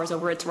police powers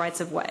over its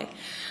rights of way.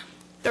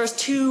 There's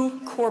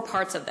two core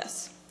parts of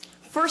this.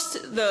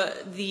 First, the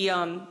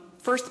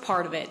first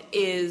part of it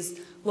is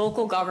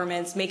local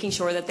governments making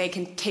sure that they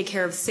can take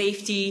care of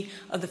safety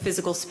of the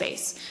physical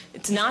space.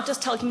 It's not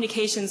just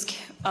telecommunications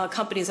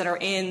companies that are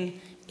in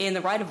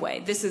the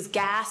right-of-way. This is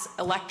gas,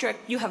 electric.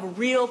 You have a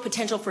real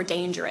potential for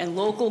danger, and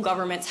local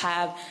governments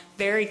have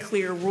very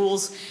clear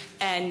rules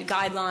and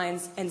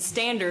guidelines and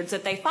standards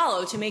that they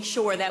follow to make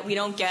sure that we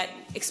don't get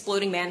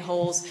exploding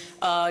manholes,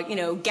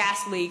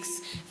 gas leaks,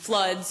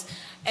 floods.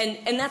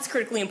 And that's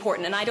critically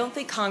important. And I don't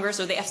think Congress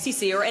or the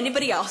FCC or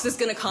anybody else is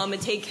going to come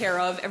and take care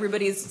of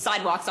everybody's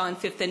sidewalks on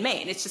 5th and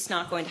Main. It's just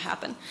not going to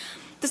happen.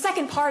 The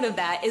second part of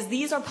that is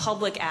these are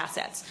public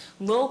assets.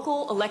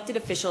 Local elected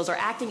officials are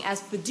acting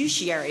as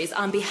fiduciaries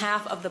on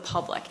behalf of the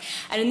public.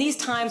 And in these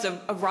times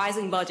of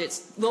rising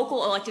budgets,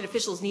 local elected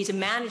officials need to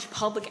manage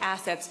public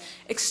assets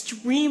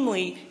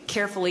extremely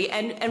carefully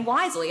and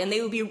wisely. And they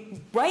would be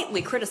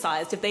rightly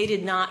criticized if they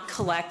did not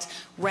collect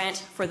rent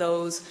for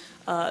those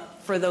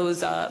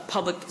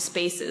public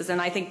spaces.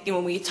 And I think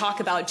when we talk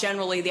about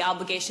generally the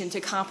obligation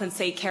to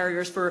compensate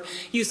carriers for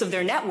use of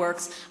their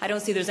networks, I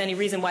don't see there's any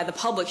reason why the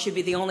public should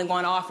be the only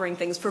one offering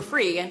things for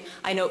free. And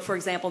I note, for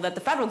example, that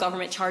the federal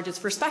government charges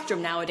for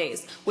spectrum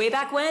nowadays. Way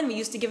back when, we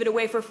used to give it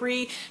away for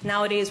free.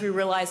 Nowadays, we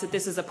realize that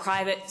this is a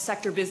private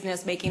sector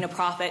business making a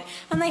profit,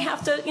 and they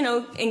have to,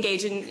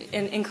 engage and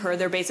incur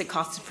their basic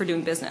costs for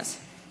doing business.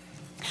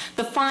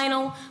 The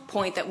final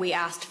point that we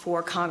asked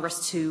for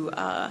Congress to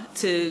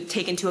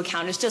take into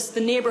account is just the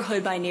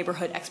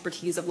neighborhood-by-neighborhood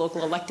expertise of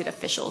local elected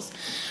officials.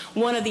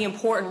 One of the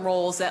important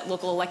roles that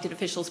local elected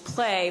officials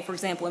play, for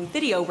example, in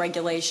video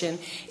regulation,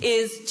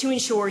 is to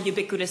ensure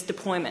ubiquitous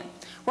deployment.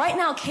 Right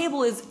now,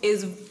 cable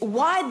is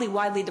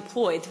widely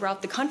deployed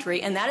throughout the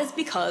country, and that is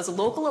because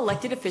local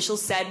elected officials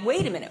said,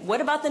 wait a minute,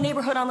 what about the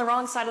neighborhood on the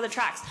wrong side of the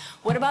tracks?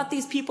 What about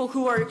these people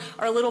who are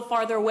a little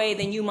farther away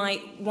than you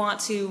might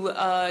want to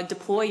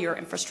deploy your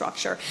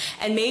infrastructure?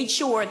 And made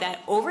sure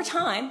that over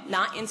time,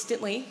 not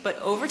instantly, but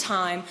over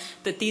time,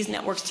 that these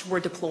networks were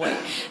deployed.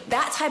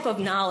 That type of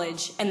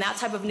knowledge and that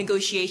type of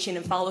negotiation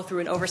and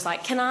follow-through and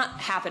oversight cannot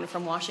happen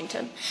from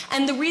Washington.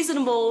 And the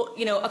reasonable,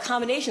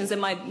 accommodations that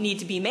might need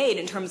to be made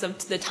in terms of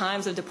the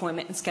times of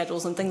deployment and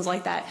schedules and things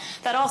like that,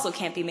 that also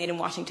can't be made in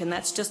Washington.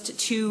 That's just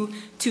too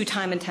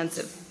time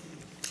intensive.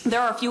 There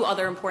are a few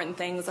other important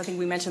things. I think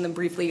we mentioned them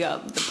briefly,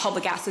 the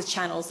public access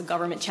channels, the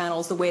government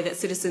channels, the way that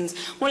citizens,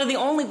 one of the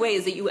only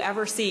ways that you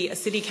ever see a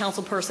city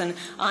council person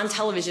on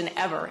television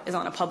ever is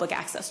on a public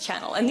access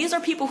channel. And these are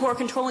people who are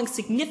controlling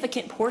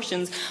significant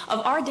portions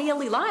of our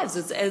daily lives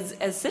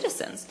as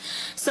citizens.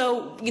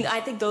 So I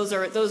think those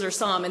are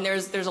some, and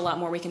there's a lot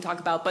more we can talk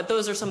about, but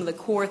those are some of the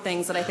core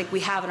things that I think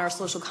we have in our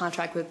social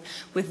contract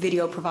with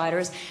video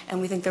providers,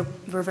 and we think they're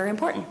very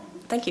important.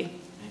 Thank you.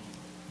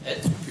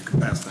 If you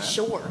could pass that.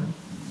 Sure.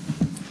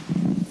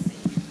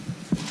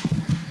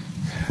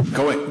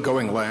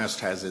 Going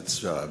last has its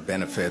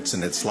benefits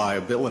and its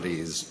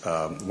liabilities.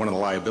 One of the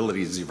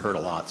liabilities you've heard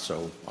a lot,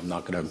 so I'm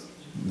not going to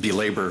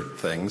belabor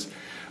things.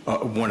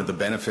 One of the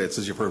benefits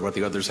is you've heard what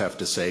the others have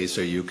to say,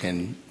 so you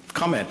can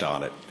comment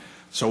on it.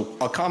 So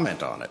I'll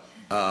comment on it.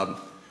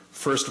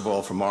 First of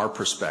all, from our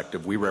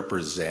perspective, we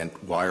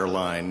represent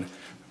wireline,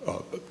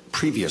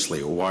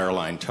 previously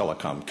wireline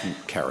telecom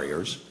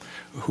carriers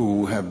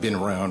who have been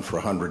around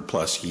for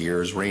 100+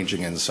 years,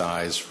 ranging in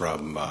size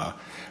from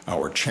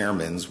our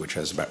chairman's, which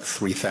has about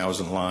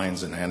 3,000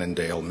 lines in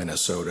Annandale,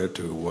 Minnesota,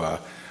 to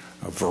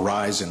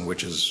Verizon,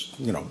 which is,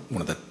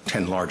 one of the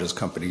 10 largest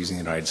companies in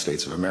the United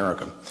States of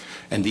America.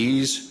 And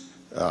these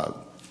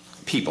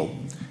people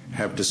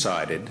have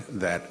decided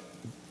that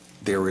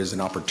there is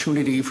an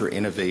opportunity for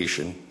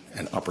innovation,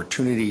 an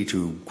opportunity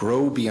to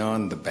grow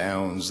beyond the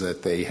bounds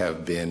that they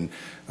have been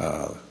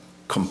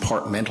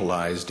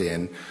compartmentalized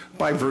in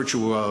by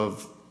virtue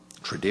of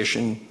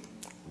tradition,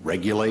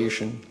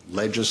 regulation,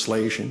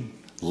 legislation,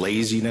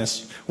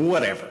 laziness,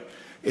 whatever.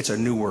 It's a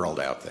new world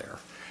out there.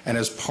 And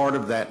as part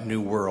of that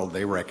new world,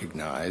 they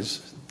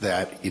recognize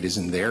that it is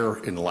in their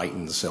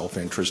enlightened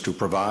self-interest to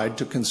provide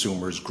to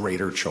consumers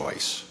greater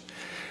choice.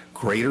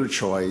 Greater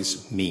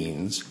choice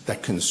means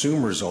that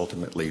consumers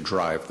ultimately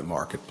drive the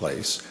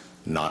marketplace,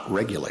 not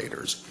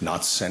regulators,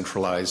 not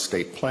centralized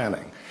state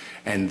planning.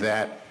 And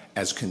that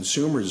as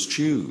consumers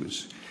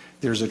choose,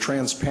 there's a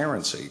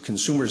transparency.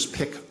 Consumers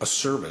pick a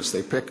service,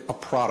 they pick a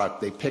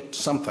product, they pick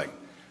something,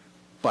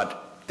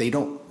 but they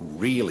don't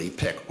really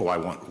pick, oh, I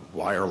want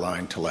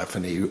wireline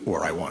telephony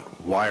or I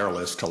want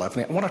wireless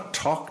telephony. I want to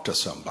talk to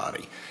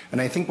somebody.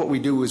 And I think what we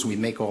do is we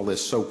make all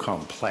this so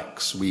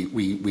complex.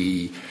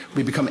 We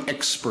become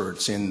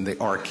experts in the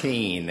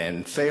arcane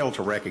and fail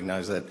to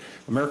recognize that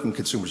American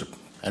consumers,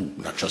 and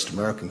not just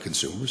American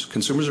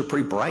consumers are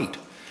pretty bright.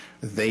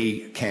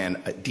 They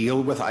can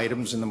deal with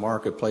items in the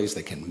marketplace.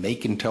 They can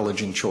make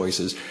intelligent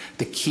choices.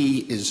 The key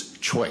is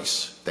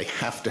choice. They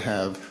have to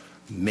have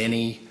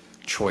many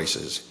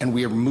choices, and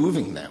we are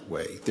moving that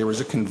way. There is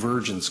a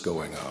convergence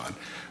going on.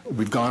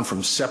 We've gone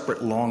from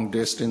separate long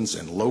distance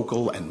and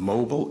local and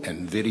mobile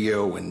and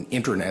video and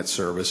internet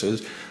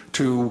services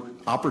to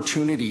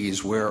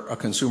opportunities where a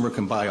consumer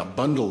can buy a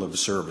bundle of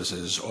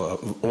services,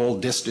 all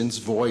distance,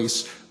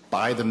 voice,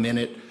 by the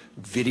minute,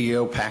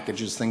 video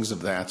packages, things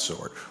of that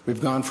sort. We've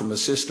gone from a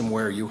system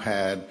where you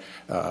had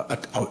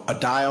a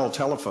dial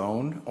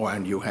telephone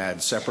and you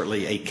had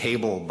separately a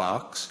cable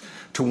box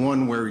to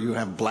one where you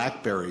have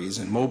BlackBerries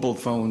and mobile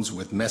phones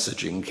with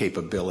messaging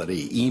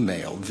capability,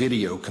 email,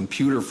 video,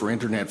 computer for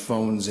internet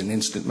phones and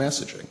instant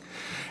messaging.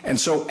 And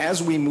so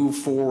as we move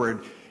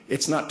forward,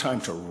 it's not time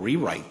to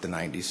rewrite the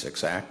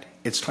 96 Act.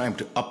 It's time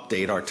to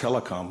update our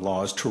telecom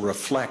laws to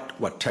reflect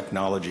what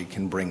technology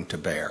can bring to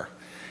bear.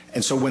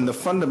 And so when the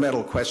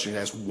fundamental question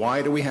is,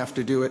 why do we have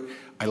to do it?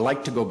 I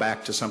like to go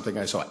back to something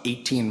I saw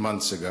 18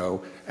 months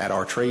ago at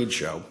our trade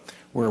show,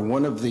 where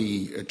one of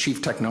the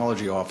chief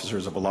technology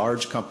officers of a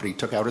large company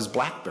took out his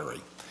BlackBerry.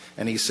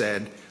 And he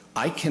said,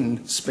 I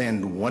can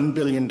spend $1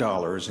 billion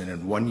and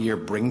in 1 year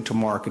bring to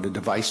market a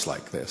device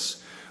like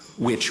this,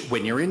 which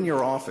when you're in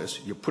your office,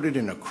 you put it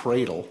in a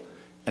cradle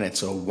and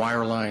it's a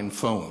wireline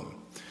phone.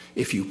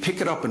 If you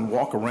pick it up and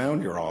walk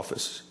around your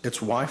office, it's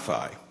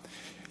Wi-Fi.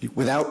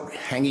 Without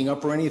hanging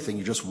up or anything,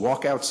 you just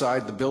walk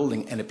outside the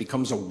building and it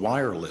becomes a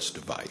wireless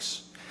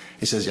device.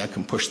 He says, I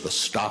can push the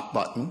stop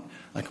button,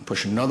 I can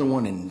push another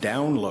one and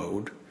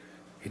download.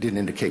 He didn't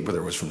indicate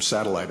whether it was from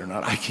satellite or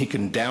not. I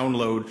can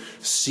download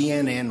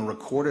CNN,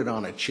 record it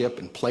on a chip,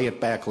 and play it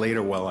back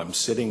later while I'm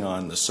sitting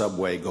on the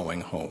subway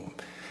going home.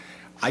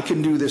 I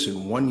can do this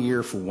in 1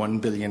 year for $1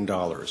 billion,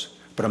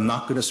 but I'm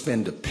not going to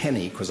spend a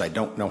penny because I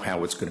don't know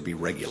how it's going to be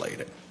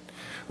regulated.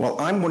 Well,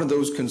 I'm one of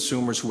those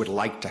consumers who would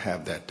like to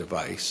have that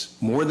device.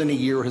 More than a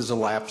year has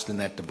elapsed and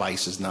that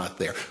device is not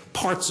there.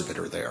 Parts of it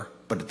are there,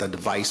 but the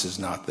device is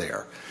not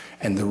there.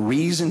 And the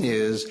reason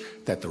is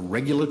that the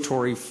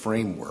regulatory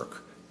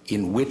framework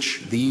in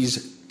which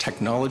these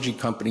technology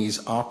companies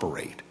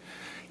operate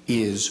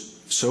is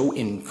so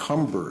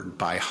encumbered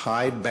by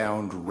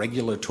hidebound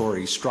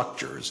regulatory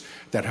structures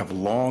that have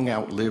long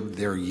outlived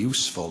their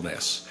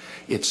usefulness.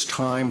 It's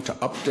time to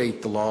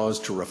update the laws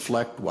to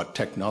reflect what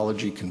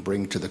technology can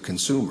bring to the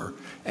consumer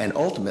and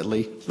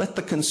ultimately let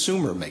the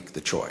consumer make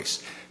the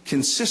choice,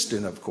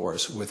 consistent, of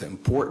course, with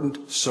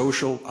important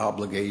social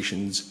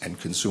obligations and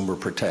consumer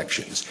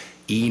protections,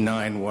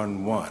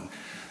 E911,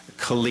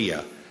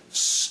 CALEA,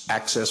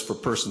 access for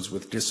persons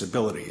with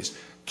disabilities,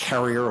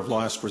 carrier of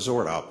last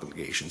resort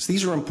obligations.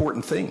 These are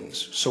important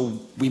things, so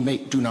we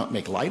do not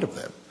make light of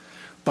them.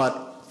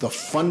 But the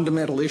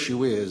fundamental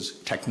issue is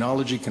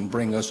technology can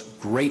bring us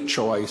great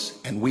choice,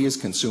 and we as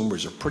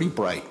consumers are pretty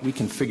bright. We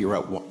can figure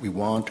out what we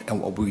want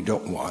and what we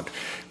don't want.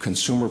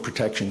 Consumer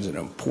protection is an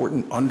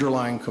important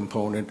underlying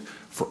component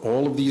for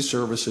all of these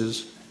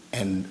services,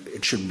 and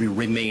it should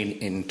remain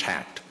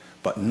intact,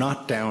 but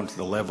not down to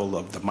the level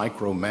of the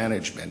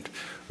micromanagement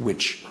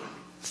which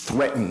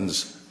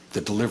threatens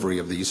the delivery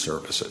of these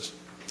services.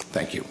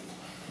 Thank you.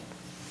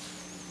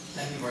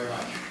 Thank you very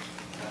much.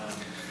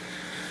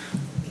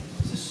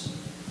 Is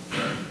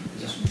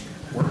this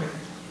working?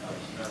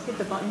 Hit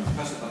the button.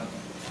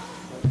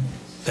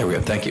 There we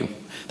go. Thank you.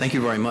 Thank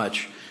you very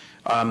much.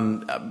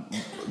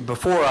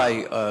 Before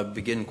I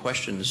begin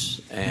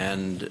questions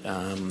and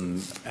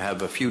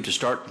have a few to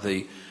start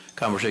the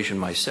conversation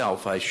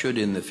myself, I should,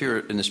 in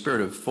the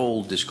spirit of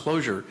full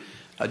disclosure,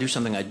 do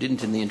something I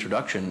didn't in the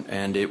introduction,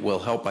 and it will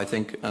help, I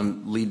think,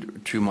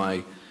 lead to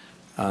my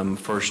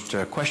first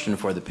question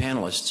for the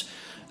panelists.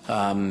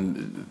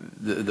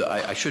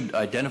 I should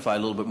identify a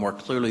little bit more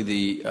clearly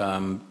the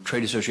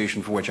trade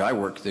association for which I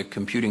work, the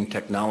Computing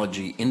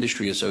Technology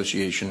Industry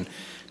Association,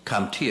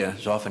 CompTIA,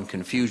 is often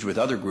confused with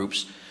other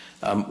groups.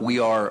 We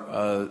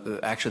are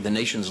actually the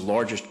nation's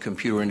largest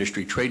computer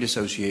industry trade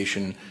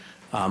association,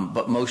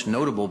 but most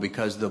notable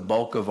because the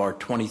bulk of our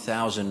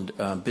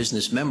 20,000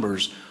 business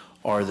members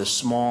are the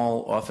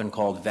small, often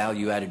called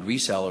value-added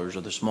resellers,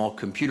 or the small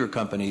computer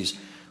companies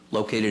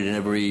located in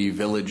every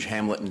village,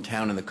 hamlet, and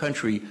town in the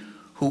country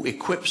who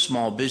equip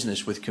small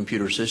business with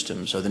computer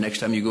systems. So the next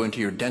time you go into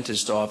your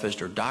dentist's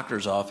office or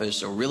doctor's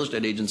office or real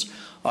estate agent's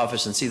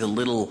office and see the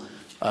little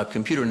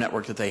computer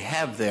network that they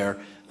have there,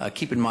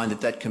 keep in mind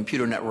that that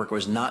computer network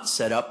was not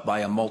set up by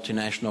a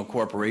multinational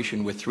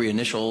corporation with 3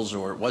 initials,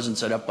 or it wasn't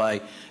set up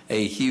by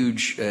a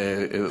huge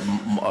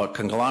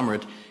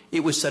conglomerate.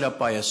 It was set up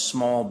by a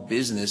small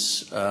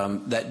business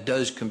that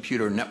does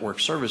computer network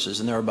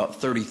services, and there are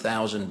about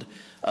 30,000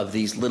 of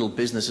these little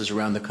businesses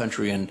around the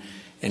country, and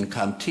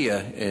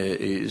CompTIA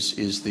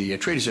is the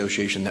trade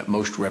association that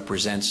most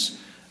represents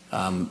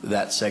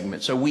that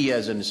segment. So we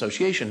as an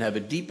association have a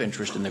deep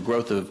interest in the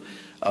growth of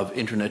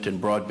Internet and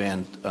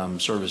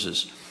broadband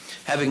services.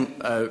 Having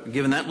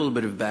given that little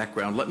bit of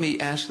background, let me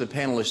ask the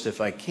panelists, if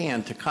I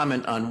can, to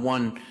comment on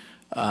one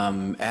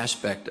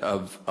aspect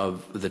of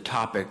the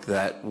topic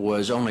that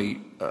was only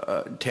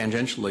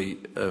tangentially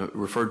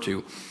referred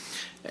to,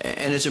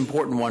 and it's an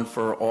important one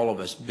for all of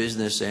us,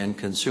 business and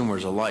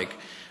consumers alike.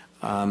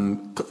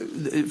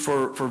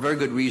 For very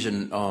good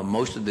reason,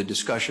 most of the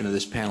discussion of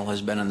this panel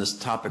has been on this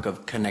topic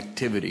of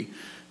connectivity,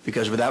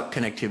 because without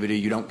connectivity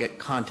you don't get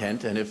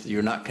content, and if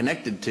you're not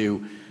connected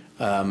to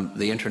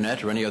the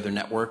internet or any other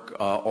network,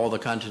 all the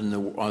content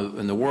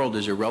in the world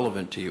is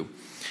irrelevant to you.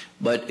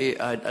 But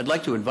I'd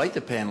like to invite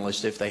the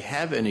panelists, if they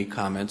have any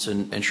comments,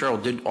 and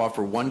Cheryl did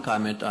offer one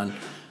comment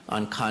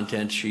on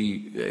content.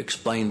 She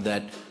explained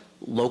that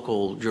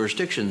local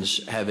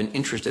jurisdictions have an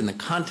interest in the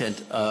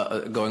content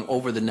going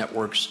over the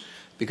networks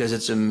because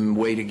it's a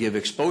way to give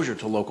exposure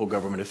to local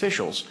government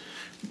officials.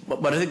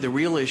 But I think the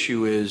real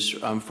issue is,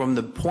 from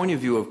the point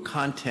of view of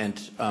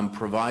content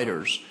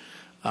providers,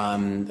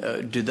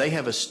 do they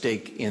have a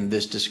stake in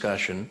this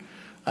discussion?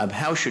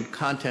 How should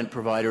content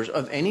providers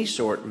of any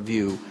sort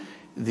view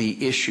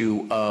the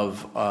issue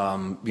of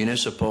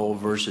municipal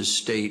versus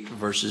state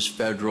versus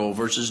federal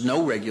versus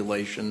no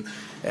regulation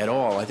at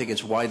all? I think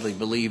it's widely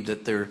believed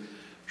that there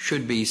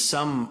should be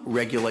some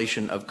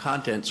regulation of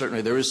content.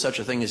 Certainly there is such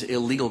a thing as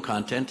illegal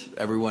content.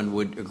 Everyone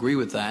would agree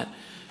with that.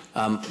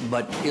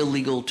 But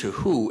illegal to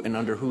who and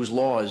under whose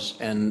laws?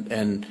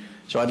 And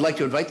so I'd like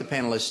to invite the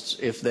panelists,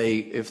 if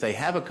they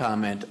have a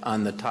comment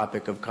on the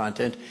topic of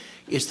content.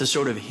 It's the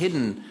sort of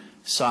hidden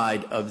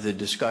side of the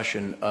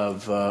discussion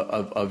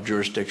of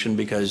jurisdiction,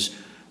 because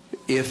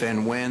if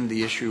and when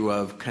the issue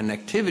of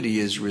connectivity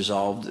is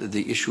resolved,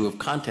 the issue of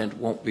content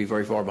won't be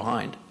very far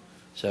behind.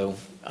 So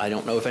I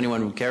don't know if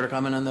anyone would care to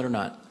comment on that or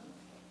not.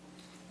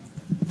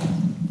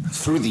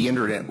 Through the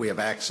internet, we have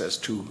access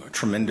to a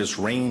tremendous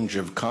range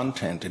of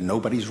content, and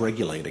nobody's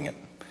regulating it.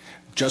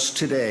 Just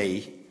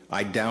today,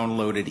 I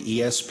downloaded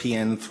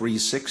ESPN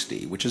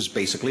 360, which is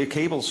basically a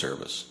cable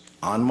service,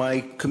 on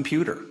my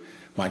computer.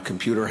 My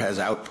computer has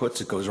outputs.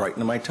 It goes right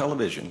into my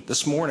television.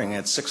 This morning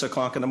at 6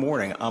 o'clock in the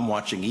morning, I'm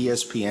watching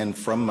ESPN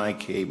from my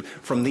cable,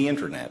 from the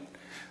internet.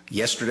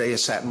 Yesterday, I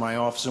sat in my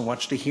office and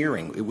watched a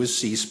hearing. It was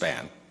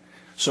C-SPAN.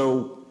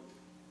 So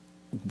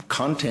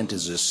content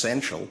is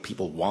essential.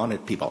 People want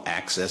it. People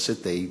access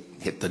it. They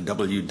hit the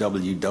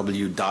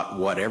www dot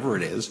whatever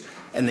it is,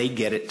 and they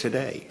get it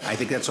today. I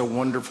think that's a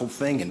wonderful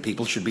thing, and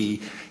people should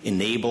be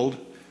enabled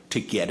to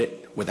get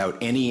it without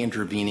any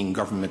intervening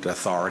government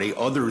authority,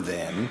 other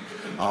than,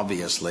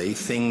 obviously,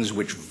 things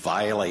which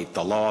violate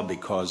the law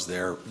because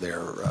they're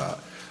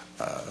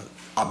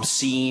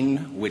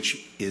obscene,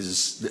 which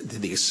is to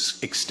the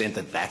extent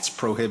that that's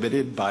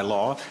prohibited by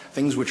law.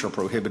 Things which are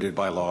prohibited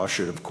by law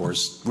should, of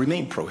course,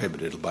 remain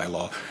prohibited by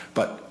law.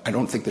 But I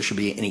don't think there should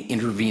be any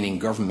intervening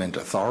government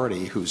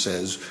authority who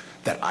says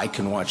that I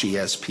can watch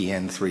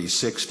ESPN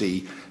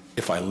 360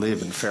 if I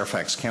live in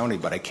Fairfax County,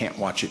 but I can't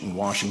watch it in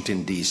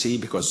Washington, D.C.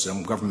 because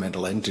some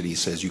governmental entity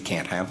says you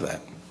can't have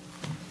that.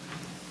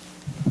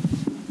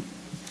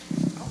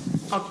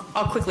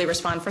 I'll quickly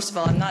respond. First of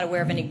all, I'm not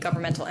aware of any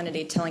governmental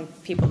entity telling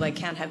people they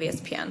can't have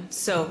ESPN.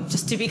 So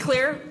just to be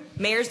clear,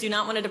 mayors do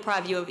not want to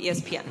deprive you of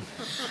ESPN.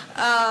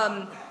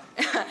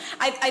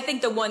 I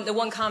think the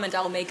one comment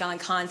I'll make on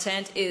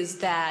content is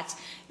that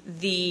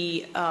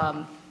the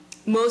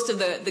most of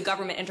the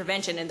government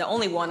intervention, and the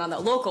only one on the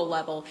local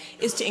level,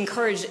 is to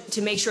encourage,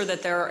 to make sure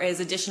that there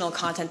is additional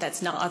content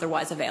that's not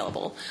otherwise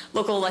available.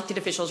 Local elected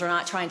officials are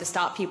not trying to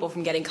stop people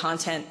from getting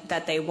content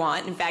that they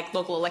want. In fact,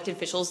 local elected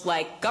officials,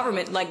 like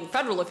government, like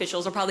federal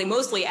officials, are probably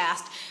mostly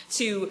asked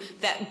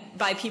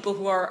by people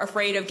who are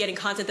afraid of getting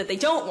content that they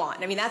don't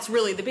want. I mean, that's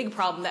really the big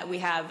problem that we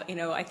have,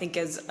 I think,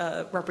 as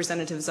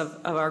representatives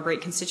of our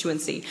great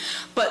constituency.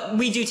 But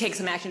we do take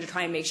some action to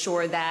try and make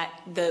sure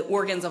that the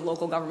organs of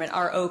local government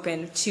are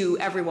open to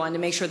everyone, to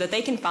make sure that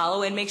they can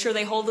follow and make sure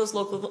they hold those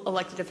local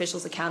elected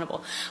officials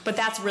accountable. But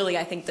that's really,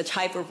 I think, the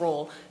type of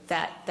role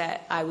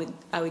that I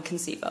would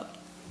conceive of.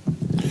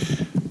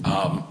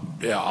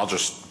 Yeah, I'll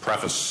just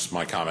preface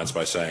my comments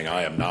by saying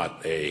I am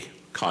not a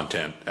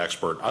content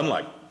expert,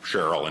 unlike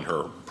Cheryl in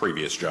her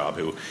previous job,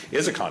 who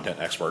is a content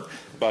expert.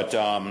 But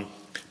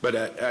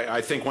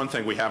I think one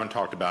thing we haven't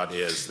talked about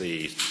is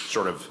the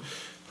sort of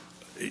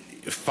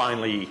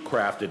finely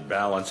crafted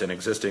balance in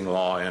existing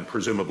law and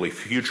presumably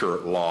future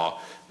law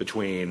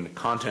between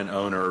content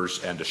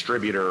owners and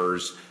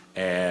distributors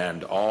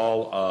and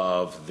all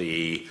of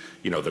the,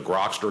 the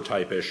Grokster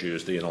type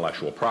issues, the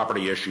intellectual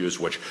property issues,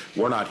 which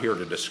we're not here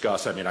to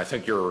discuss. I mean, I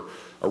think your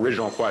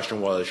original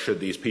question was, should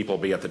these people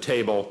be at the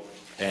table?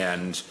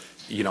 And,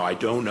 I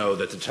don't know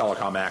that the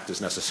Telecom Act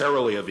is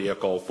necessarily a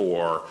vehicle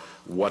for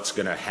what's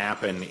going to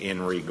happen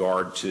in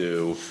regard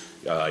to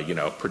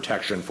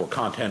protection for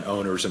content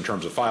owners in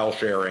terms of file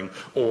sharing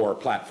or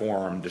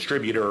platform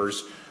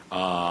distributors.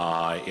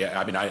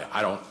 I mean,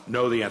 I don't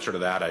know the answer to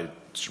that. I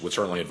would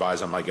certainly advise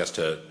them, I guess,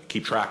 to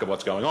keep track of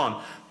what's going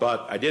on.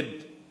 But I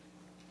did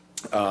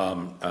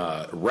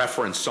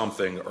reference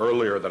something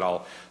earlier that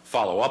I'll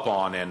follow up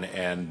on,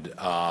 and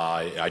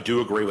I do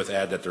agree with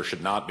Ed that there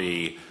should not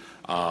be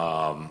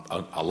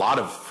a lot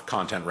of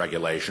content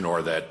regulation,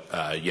 or that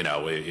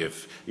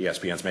if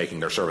ESPN's making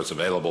their service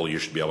available, you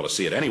should be able to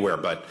see it anywhere.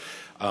 But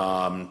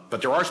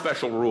there are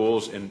special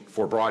rules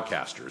for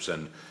broadcasters,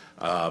 and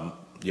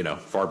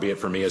far be it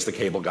for me as the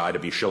cable guy to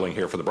be shilling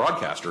here for the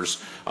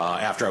broadcasters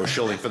after I was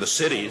shilling for the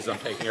cities. I'm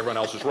taking everyone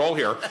else's role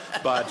here,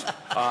 but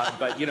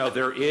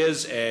there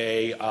is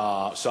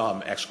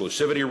some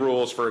exclusivity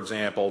rules, for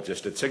example,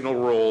 distant signal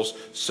rules,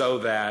 so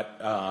that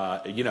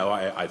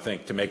I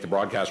think, to make the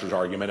broadcasters'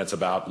 argument, it's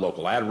about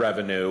local ad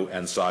revenue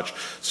and such,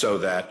 so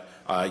that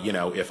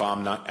if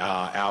I'm not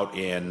out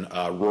in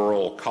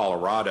rural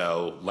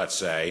Colorado, let's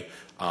say,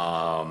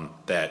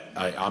 that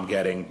I'm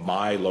getting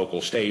my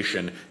local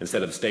station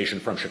instead of the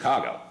station from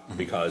Chicago,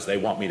 because they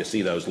want me to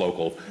see those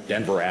local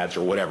Denver ads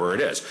or whatever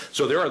it is.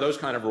 So there are those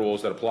kind of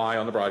rules that apply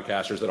on the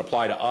broadcasters, that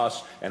apply to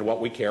us and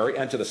what we carry,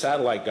 and to the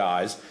satellite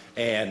guys.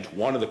 And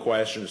one of the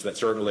questions that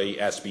certainly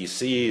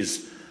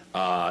SBC's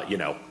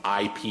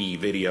IP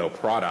video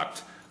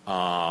product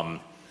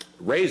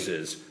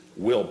raises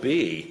will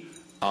be,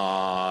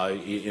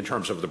 in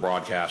terms of the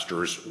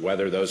broadcasters,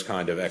 whether those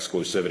kind of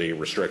exclusivity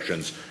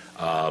restrictions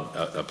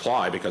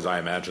apply, because I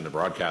imagine the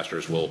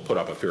broadcasters will put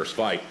up a fierce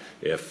fight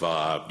if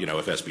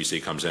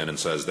SBC comes in and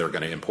says they're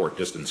going to import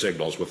distant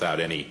signals without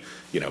any,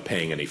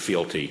 paying any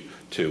fealty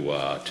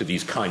to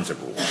these kinds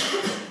of rules.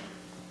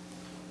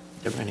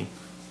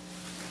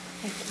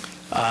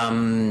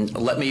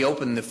 Let me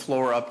open the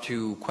floor up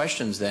to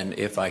questions then,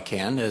 if I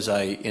can. As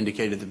I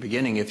indicated at the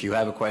beginning, if you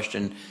have a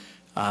question,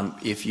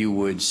 if you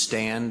would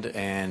stand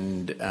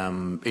and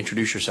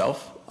introduce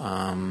yourself,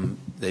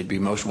 they'd be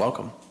most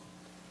welcome.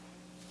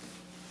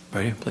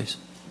 Right here, please.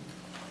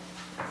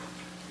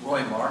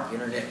 Roy Mark,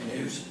 Internet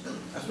News.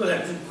 I suppose I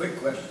have two quick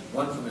questions.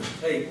 One from his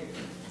tape.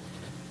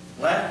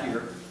 Last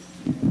year,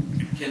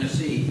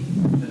 Tennessee,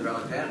 Senator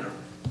Alexander,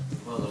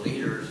 one of the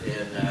leaders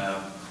in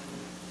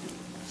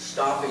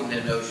stopping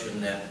the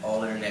notion that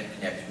all Internet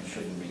connections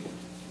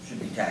should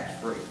be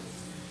tax-free.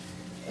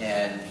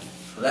 And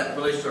so that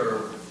really sort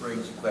of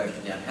brings the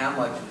question down, how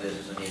much of this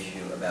is an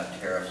issue about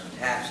tariffs and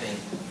taxing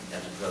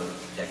as opposed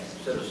to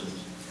protecting citizens?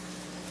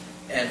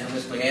 And from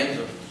Ms.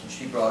 Leanza,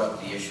 she brought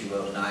up the issue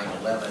of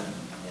 9/11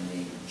 and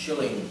the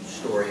chilling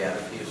story out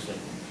of Houston.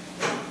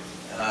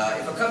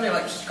 If a company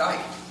like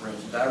Skype, for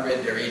instance, I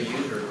read their end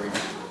user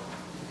agreement,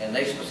 and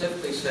they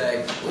specifically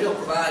say, we don't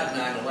provide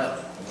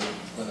 9/11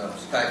 when a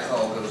Skype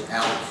call goes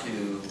out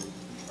to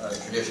a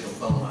traditional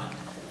phone line.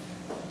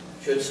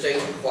 Should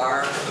states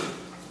require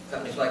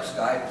companies like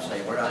Skype to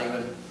say, we're not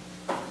even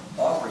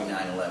offering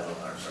 9/11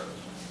 on our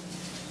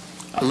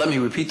service? Let me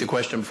repeat the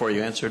question before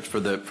you answer it for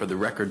the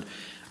record.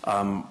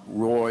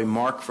 Roy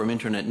Mark from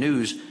Internet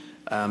News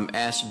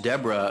asked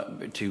Deborah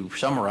to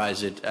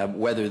summarize it,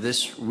 whether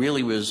this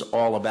really was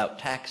all about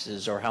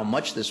taxes, or how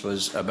much this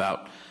was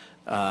about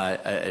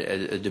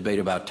a debate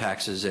about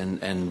taxes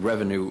and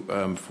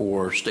revenue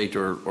for state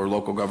or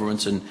local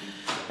governments.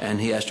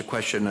 And he asked a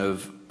question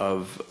of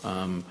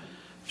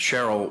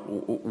Cheryl,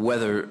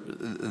 whether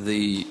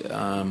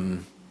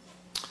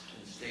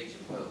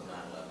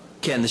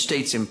can the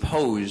states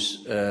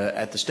impose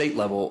at the state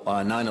level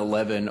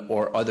 9/11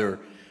 or other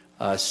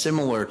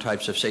similar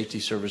types of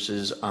safety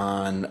services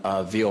on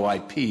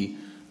VoIP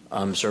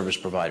service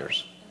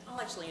providers?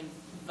 I'll actually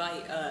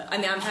invite,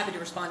 I'm happy to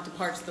respond to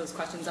parts of those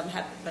questions,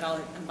 but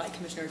I'll invite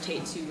Commissioner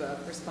Tate to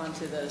respond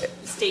to the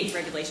state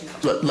regulation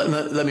questions.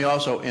 Let me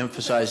also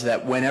emphasize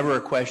that whenever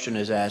a question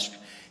is asked,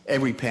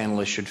 every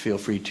panelist should feel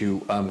free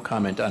to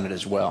comment on it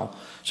as well.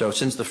 So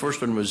since the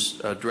first one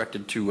was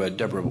directed to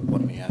Deborah,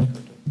 let me ask her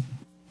to.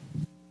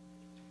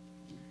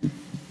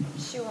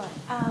 Sure.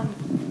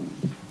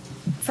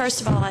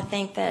 First of all, I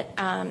think that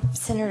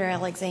Senator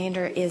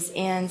Alexander is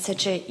in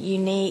such a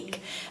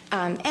unique,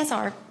 as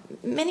are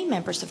many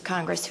members of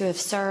Congress who have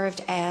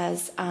served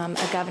as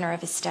a governor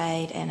of a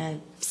state and a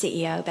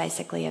CEO,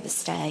 basically, of a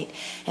state,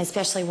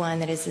 especially one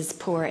that is as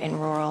poor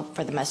and rural,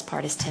 for the most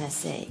part, as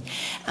Tennessee.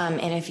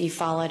 And if you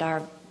followed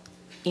our,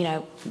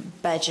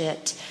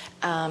 budget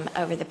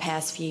over the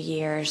past few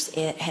years,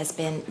 it has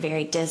been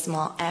very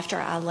dismal. After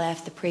I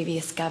left the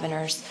previous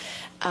governor's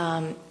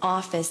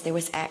office, there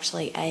was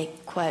actually a,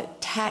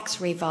 quote, tax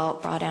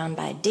revolt brought on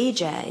by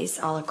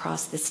DJs all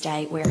across the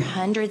state, where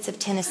hundreds of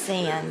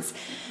Tennesseans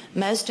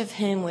most of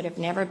whom would have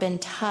never been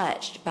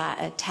touched by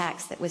a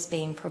tax that was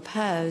being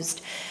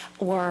proposed,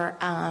 were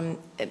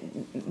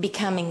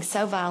becoming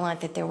so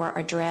violent that there were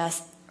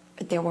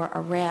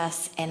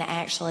arrests and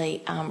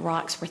actually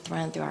rocks were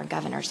thrown through our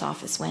governor's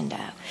office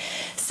window.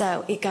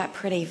 So it got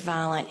pretty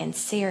violent and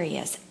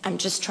serious. I'm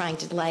just trying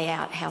to lay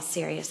out how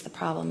serious the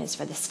problem is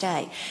for the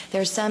state.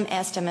 There are some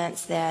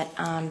estimates that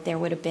there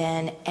would have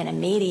been an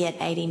immediate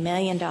 $80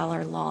 million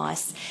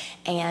loss,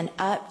 and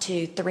up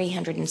to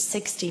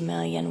 $360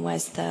 million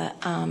was the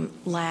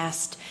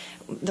last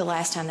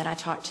time that I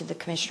talked to the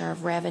Commissioner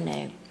of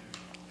Revenue.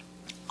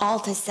 All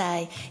to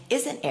say,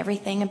 isn't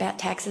everything about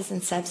taxes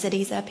and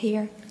subsidies up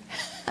here?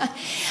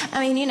 I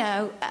mean, you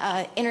know,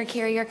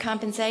 intercarrier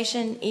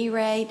compensation,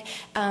 E-rate,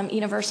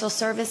 universal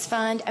service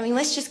fund. I mean,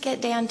 let's just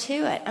get down to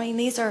it. I mean,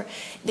 these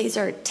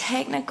are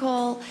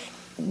technical,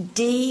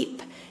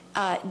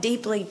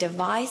 deeply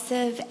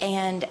divisive,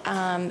 and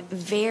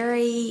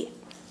very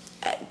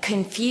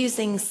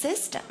confusing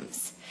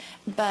systems.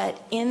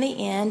 But in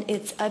the end,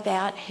 it's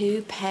about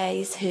who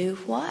pays who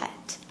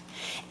what.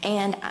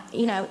 And,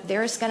 you know,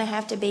 there's going to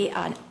have to be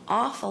an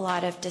awful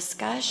lot of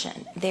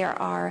discussion. There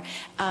are,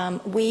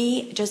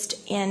 we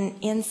just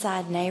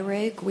inside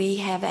NARUC, we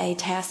have a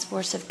task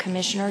force of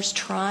commissioners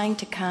trying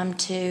to come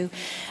to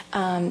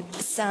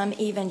some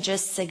even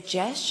just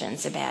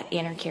suggestions about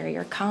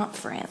intercarrier comp,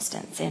 for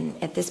instance.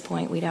 And at this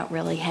point, we don't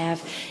really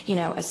have, you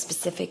know, a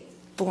specific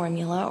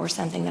formula or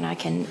something that I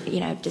can,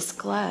 you know,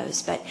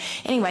 disclose. But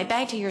anyway,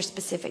 back to your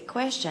specific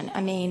question.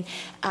 I mean,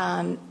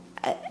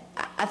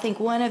 I think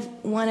one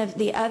of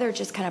the other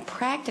just kind of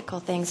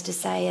practical things to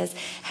say is,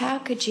 how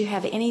could you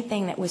have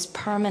anything that was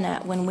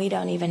permanent when we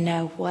don't even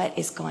know what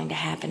is going to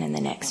happen in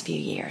the next few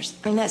years?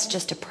 I mean, that's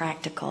just a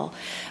practical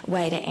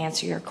way to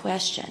answer your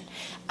question.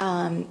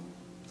 And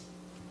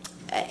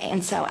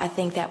so I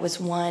think that was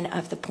one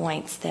of the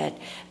points that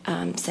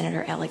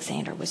Senator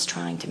Alexander was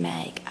trying to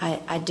make.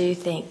 I do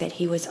think that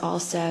he was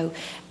also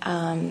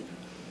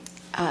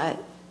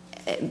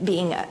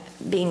being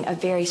a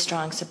very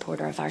strong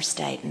supporter of our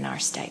state and our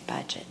state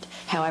budget.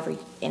 However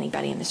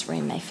anybody in this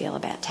room may feel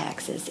about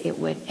taxes, it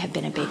would have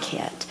been a big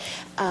hit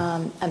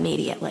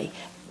immediately.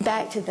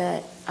 Back to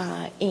the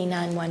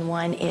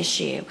E911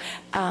 issue.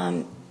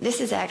 This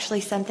is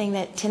actually something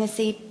that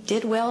Tennessee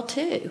did well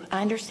too.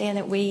 I understand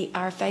that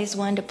our Phase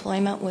 1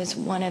 deployment was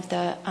one of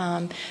the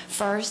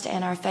first,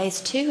 and our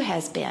Phase 2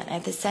 has been.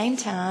 At the same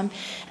time,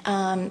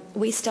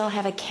 we still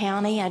have a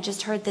county. I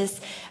just heard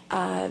this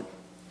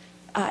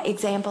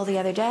example the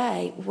other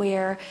day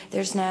where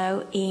there's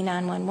no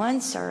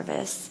E911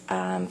 service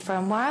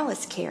from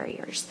wireless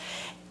carriers.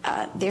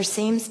 There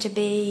seems to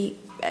be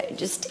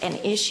just an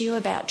issue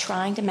about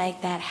trying to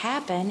make that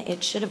happen.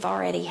 It should have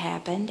already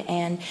happened,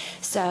 and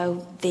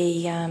so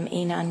the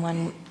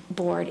E911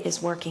 board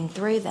is working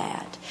through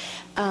that.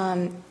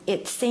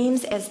 It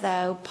seems as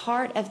though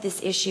part of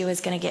this issue is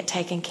going to get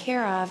taken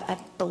care of. I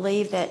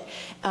believe that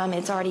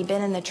it's already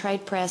been in the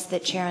trade press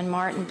that Sharon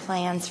Martin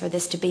plans for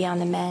this to be on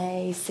the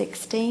May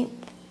 16th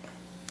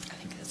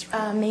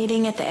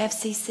meeting at the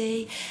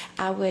FCC.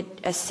 I would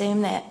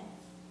assume that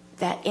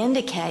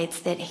indicates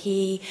that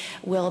he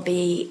will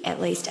be at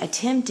least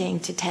attempting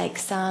to take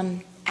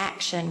some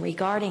action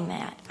regarding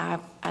that.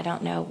 I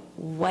don't know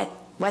what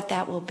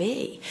that will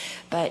be,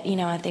 but you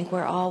know, I think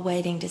we're all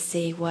waiting to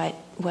see what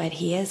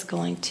he is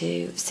going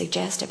to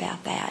suggest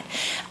about that.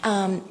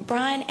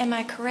 Brian, am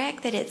I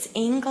correct that it's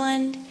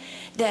England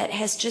that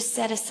has just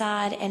set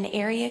aside an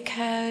area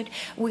code?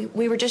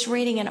 We were just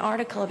reading an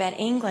article about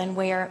England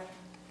where,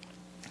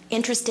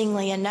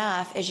 interestingly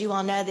enough, as you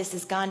all know, this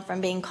has gone from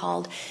being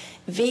called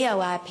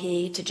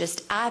VoIP to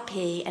just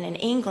IP, and in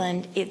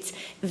England it's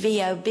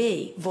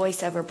VOB,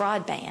 voice over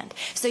broadband.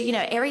 So, you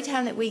know, every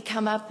time that we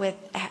come up with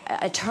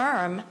a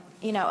term,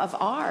 you know, of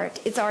art,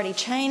 it's already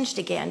changed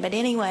again. But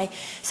anyway,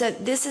 so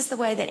this is the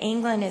way that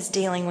England is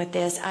dealing with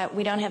this.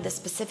 We don't have the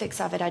specifics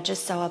of it. I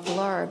just saw a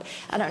blurb.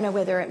 I don't know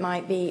whether it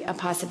might be a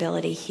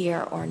possibility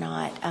here or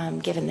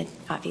not, given the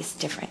obvious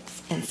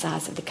difference in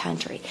size of the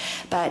country.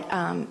 But,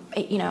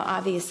 you know,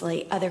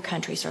 obviously other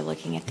countries are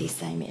looking at these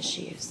same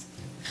issues.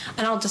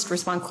 And I'll just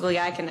respond quickly.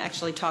 I can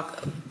actually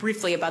talk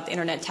briefly about the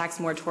internet tax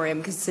moratorium,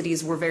 because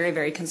cities were very,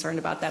 very concerned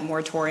about that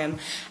moratorium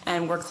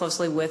and work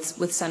closely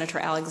with Senator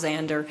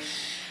Alexander.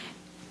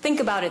 Think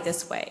about it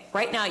this way.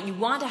 Right now, you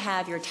want to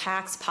have your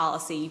tax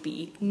policy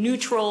be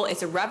neutral.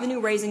 It's a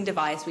revenue-raising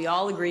device. We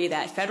all agree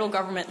that federal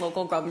government,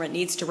 local government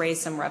needs to raise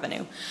some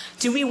revenue.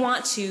 Do we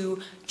want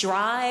to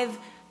drive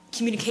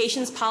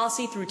communications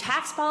policy through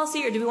tax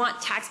policy, or do we want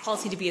tax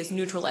policy to be as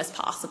neutral as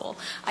possible?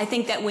 I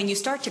think that when you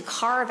start to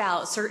carve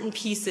out certain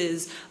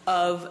pieces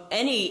of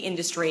any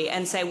industry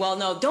and say, well,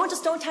 no, don't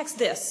tax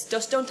this,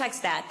 just don't tax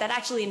that, that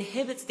actually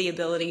inhibits the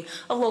ability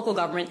of local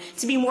government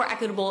to be more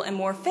equitable and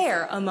more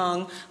fair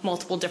among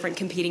multiple different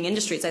competing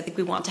industries. I think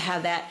we want to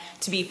have that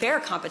to be fair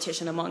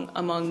competition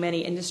among many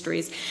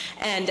industries.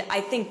 And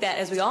I think that,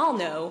 as we all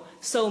know,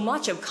 so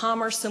much of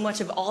commerce, so much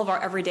of all of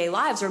our everyday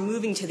lives are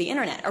moving to the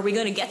internet. Are we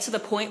going to get to the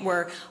point point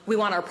where we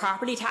want our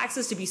property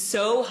taxes to be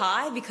so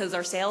high because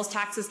our sales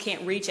taxes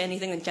can't reach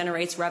anything that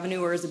generates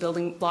revenue or is a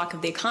building block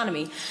of the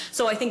economy.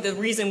 So I think the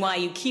reason why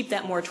you keep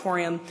that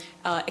moratorium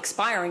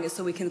expiring is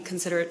so we can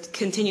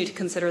continue to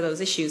consider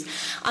those issues.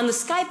 On the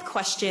Skype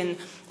question,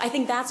 I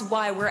think that's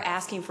why we're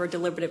asking for a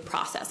deliberative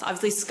process.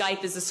 Obviously,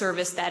 Skype is a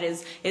service that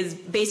is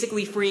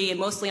basically free and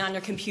mostly on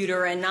your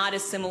computer and not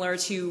as similar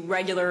to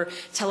regular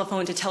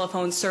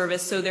telephone-to-telephone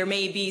service, so there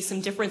may be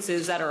some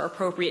differences that are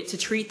appropriate to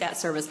treat that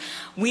service.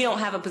 We don't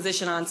have a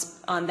position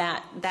on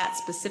that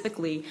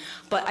specifically,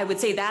 but I would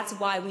say that's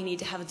why we need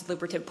to have a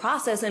deliberative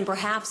process, and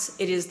perhaps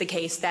it is the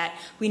case that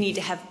we need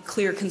to have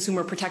clear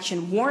consumer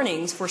protection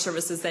warnings for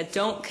services that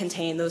don't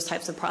contain those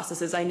types of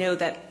processes. I know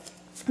that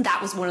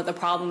was one of the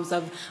problems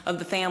of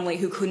the family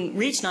who couldn't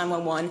reach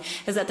 911,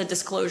 is that the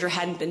disclosure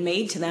hadn't been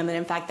made to them, and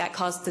in fact that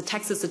caused the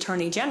Texas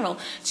Attorney General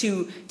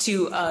to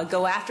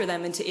go after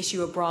them and to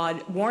issue a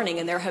broad warning.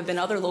 And there have been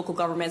other local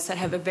governments that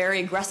have very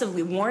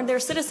aggressively warned their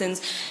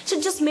citizens to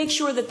just make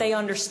sure that they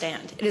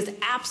understand. It is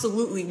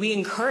absolutely, we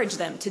encourage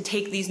them to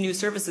take these new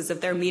services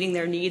if they're meeting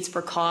their needs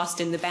for cost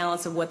and the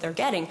balance of what they're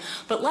getting,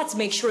 but let's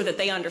make sure that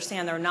they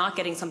understand they're not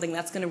getting something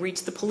that's going to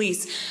reach the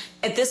police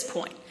at this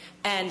point.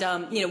 And,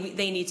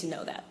 they need to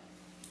know that.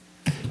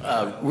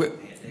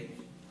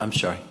 I'm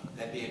sorry.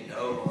 That being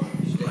no,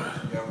 states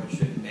and government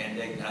shouldn't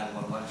mandate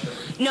 911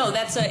 service? No,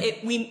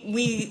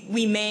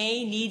 we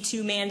may need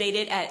to mandate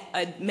it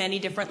at many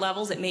different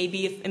levels. It may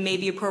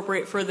be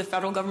appropriate for the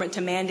federal government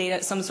to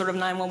mandate some sort of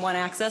 911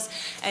 access,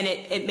 and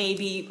it may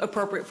be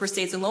appropriate for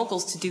states and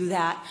locals to do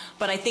that.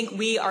 But I think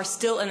we are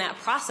still in that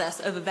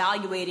process of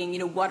evaluating,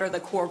 what are the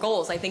core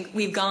goals. I think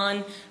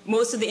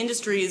most of the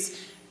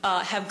industries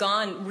have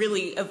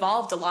really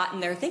evolved a lot in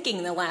their thinking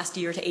in the last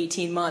year to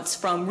 18 months,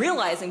 from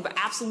realizing, but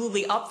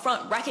absolutely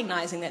upfront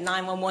recognizing that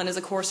 911 is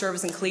a core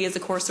service and CLIA is a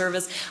core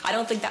service. I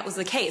don't think that was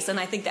the case,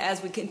 and I think that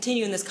as we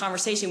continue in this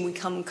conversation, we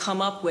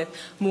come up with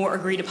more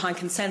agreed upon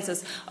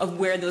consensus of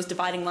where those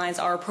dividing lines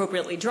are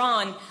appropriately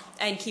drawn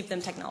and keep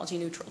them technology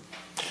neutral.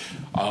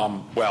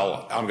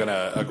 Well, I'm going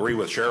to agree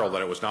with Cheryl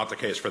that it was not the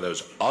case for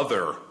those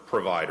other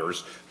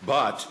providers,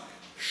 but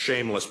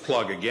shameless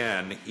plug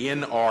again,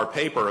 in our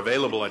paper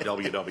available at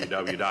www.ncta.com,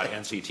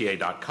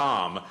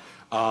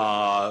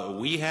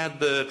 we had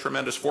the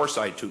tremendous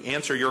foresight to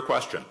answer your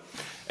question.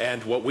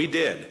 And what we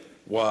did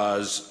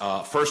was,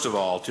 first of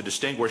all, to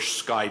distinguish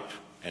Skype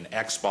and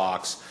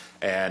Xbox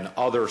and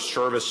other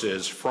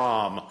services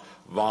from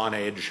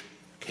Vonage,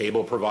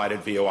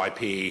 cable-provided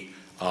VoIP,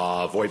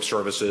 VoIP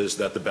services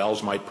that the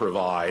Bells might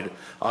provide.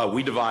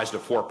 We devised a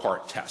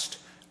 4-part test.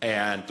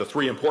 And the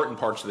 3 important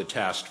parts of the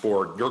test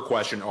for your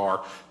question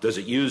are, does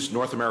it use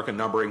North American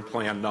numbering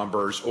plan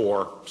numbers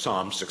or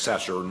some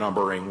successor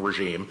numbering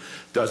regime?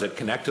 Does it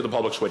connect to the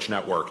public switch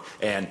network?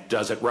 And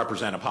does it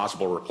represent a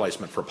possible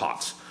replacement for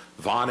POTS?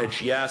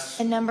 Vonage,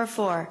 yes. And number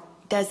 4,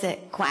 does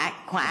it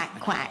quack, quack,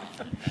 quack?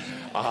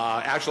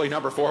 Actually,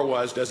 number 4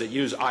 was, does it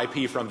use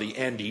IP from the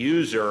end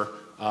user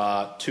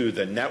to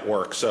the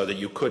network, so that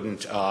you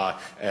couldn't,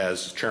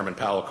 as Chairman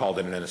Powell called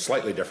it in a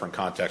slightly different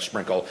context,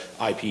 sprinkle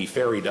IP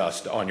fairy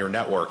dust on your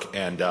network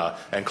and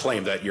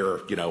claim that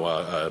you're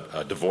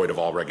devoid of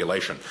all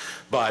regulation.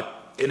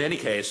 But in any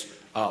case,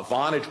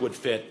 Vonage would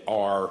fit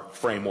our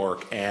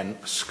framework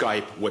and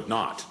Skype would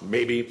not.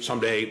 Maybe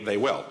someday they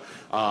will.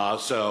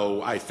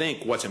 So I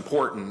think what's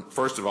important,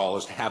 first of all,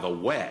 is to have a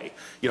way.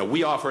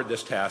 We offered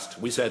this test.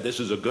 We said this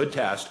is a good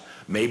test.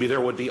 Maybe there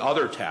would be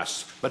other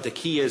tests. But the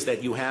key is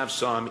that you have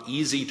some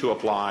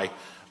easy-to-apply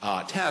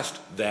test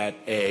that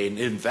an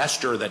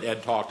investor that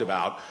Ed talked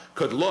about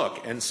could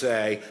look and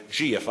say,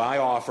 gee, if I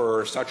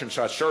offer such and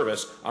such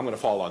service, I'm going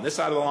to fall on this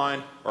side of the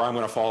line or I'm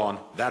going to fall on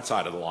that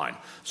side of the line.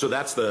 So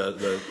that's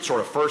the sort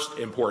of first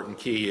important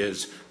key,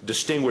 is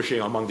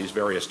distinguishing among these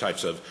various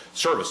types of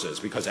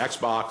services, because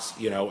Xbox,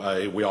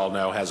 we all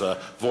know, has a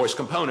voice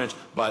component,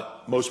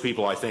 but most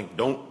people, I think,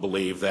 don't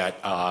believe that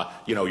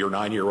your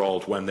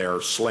 9-year-old, when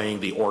they're slaying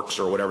the orcs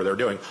or whatever they're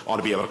doing, ought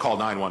to be able to call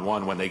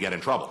 911 when they get in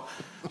trouble.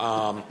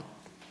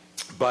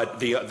 But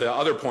the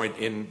other point,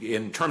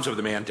 in terms of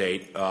the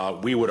mandate,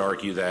 we would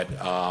argue that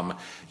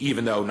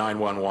even though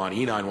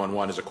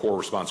E911 is a core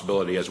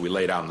responsibility, as we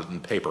laid out in the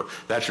paper,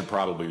 that should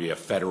probably be a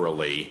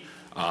federally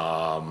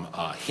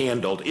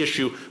handled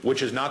issue,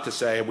 which is not to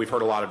say, we've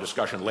heard a lot of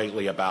discussion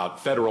lately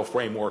about federal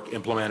framework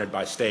implemented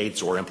by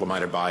states or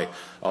implemented by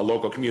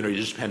local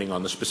communities, depending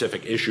on the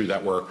specific issue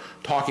that we're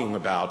talking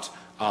about.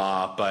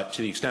 But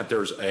to the extent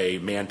there's a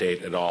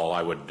mandate at all,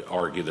 I would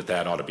argue that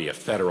that ought to be a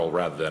federal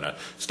rather than a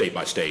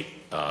state-by-state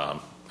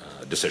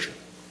decision.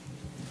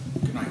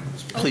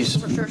 Please.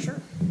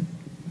 Sure.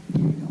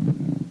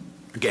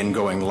 Again,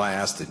 going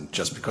last, and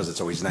just because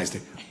it's always nice to,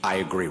 I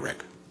agree,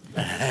 Rick.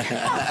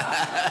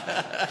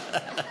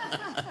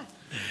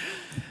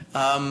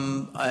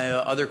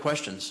 Other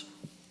questions?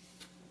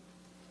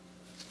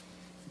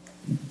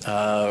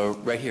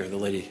 Right here, the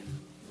lady.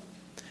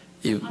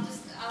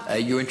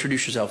 You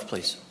introduce yourself,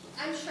 please.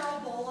 I'm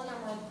Cheryl Boland.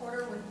 I'm a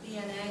reporter with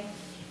BNA.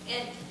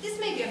 And this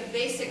may be a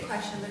basic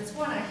question, but it's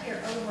one I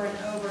hear over and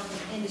over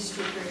from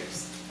industry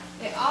groups.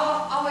 They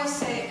always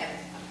say a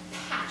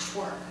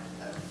patchwork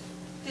of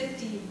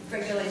 50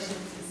 regulations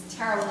is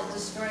terrible, it'll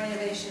destroy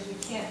innovation, we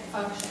can't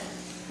function.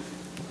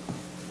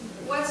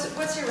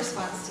 What's your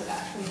response to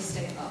that from the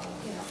state level?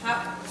 You know,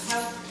 how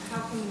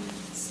can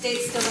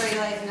states still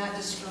regulate and not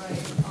destroy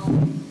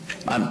all?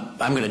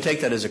 I'm going to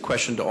take that as a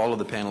question to all of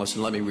the panelists,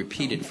 and let me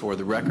repeat it for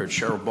the record.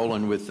 Cheryl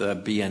Boland with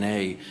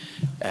BNA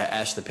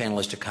asked the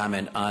panelists to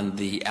comment on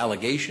the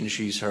allegation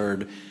she's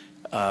heard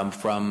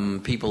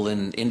from people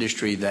in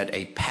industry that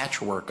a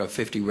patchwork of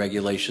 50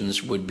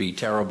 regulations would be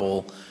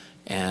terrible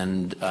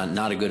and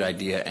not a good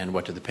idea, and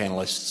what do the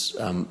panelists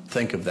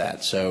think of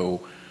that?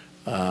 So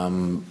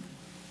you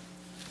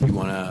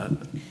want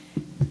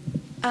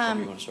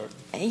to start?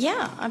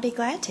 Yeah, I'd be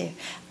glad to.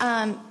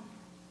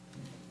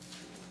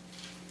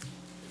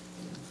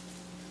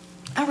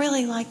 I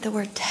really like the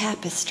word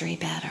tapestry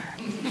better.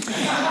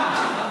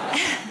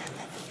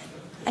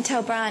 I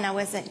told Brian I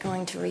wasn't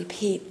going to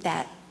repeat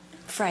that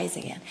phrase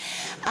again.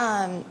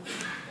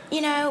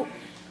 You know,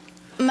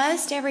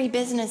 most every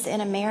business in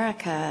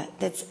America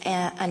that's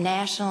a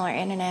national or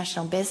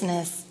international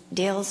business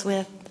deals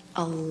with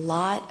a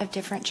lot of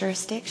different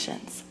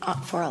jurisdictions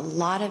for a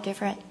lot of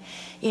different,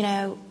 you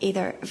know,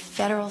 either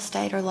federal,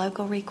 state, or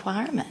local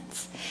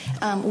requirements.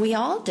 We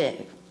all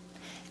do.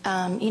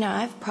 You know,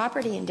 I have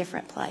property in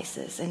different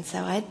places, and so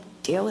I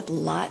deal with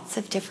lots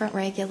of different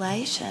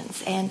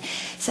regulations. And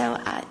so,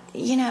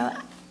 you know,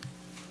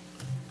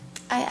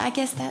 I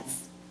guess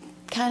that's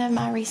kind of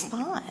my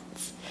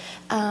response.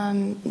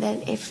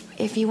 That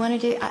if you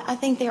want to do, I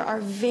think there are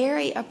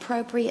very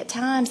appropriate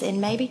times, and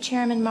maybe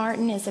Chairman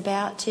Martin is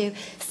about to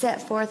set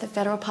forth a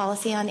federal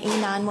policy on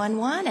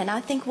E911, and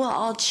I think we'll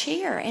all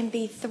cheer and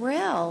be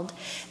thrilled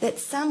that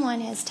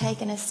someone has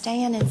taken a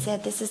stand and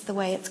said this is the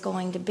way it's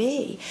going to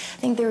be. I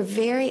think there are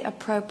very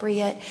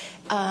appropriate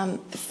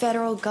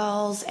federal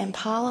goals and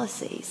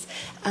policies.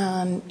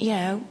 You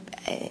know,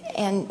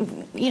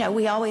 and you know,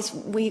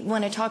 we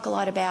want to talk a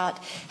lot about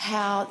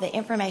how the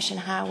information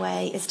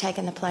highway is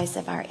taking the place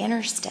of our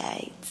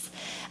interstates.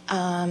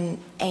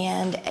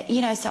 And,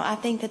 you know, so I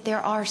think that there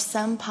are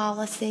some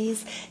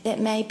policies that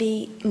may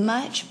be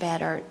much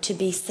better to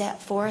be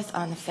set forth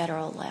on the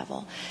federal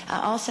level.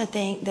 I also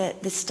think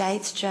that the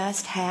states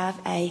just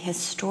have a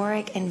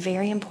historic and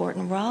very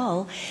important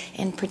role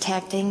in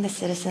protecting the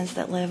citizens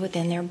that live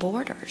within their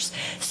borders.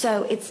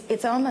 So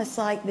it's almost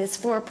like this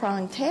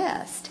four-pronged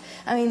test.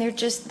 I mean, they're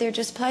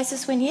just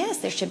places when, yes,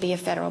 there should be a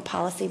federal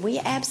policy. We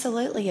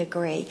absolutely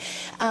agree.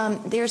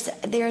 There's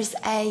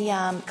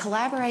a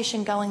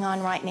collaboration going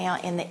on right now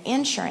in the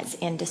insurance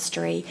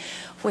industry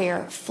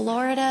where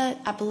Florida,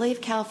 I believe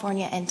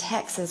California, and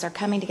Texas are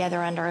coming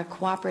together under a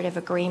cooperative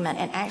agreement.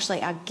 And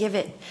actually,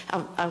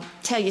 I'll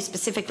tell you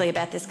specifically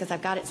about this because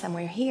I've got it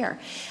somewhere here.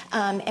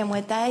 And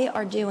what they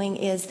are doing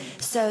is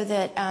so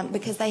that,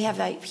 because they have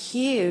a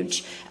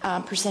huge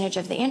percentage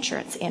of the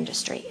insurance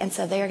industry, and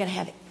so they are going to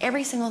have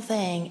every single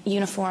thing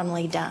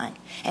uniformly done.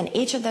 And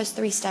each of those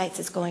 3 states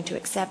is going to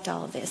accept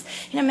all of this.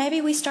 You know,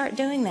 maybe we start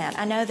doing that.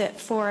 I know that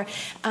for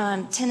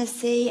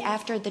Tennessee,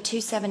 after the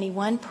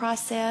 271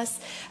 process,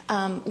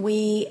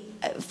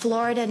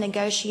 Florida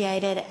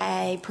negotiated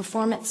a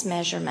performance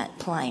measurement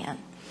plan.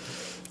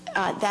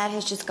 That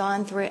has just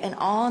gone through, and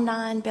all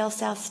 9 Bell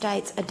South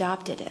states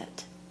adopted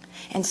it.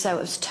 And so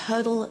it was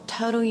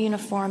total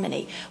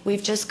uniformity.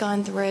 We've just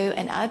gone through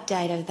an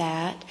update of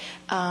that.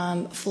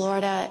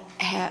 Florida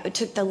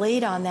took the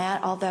lead on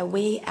that, although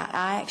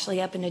I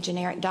actually opened a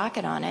generic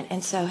docket on it,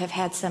 and so have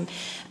had some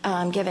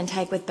give and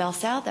take with Bell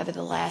South over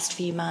the last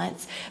few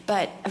months.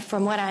 But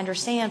from what I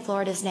understand,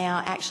 Florida's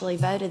now actually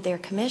voted their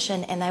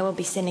commission, and they will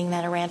be sending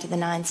that around to the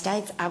 9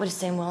 states. I would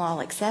assume we'll all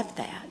accept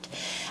that.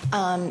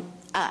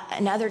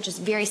 Another just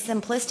very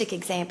simplistic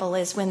example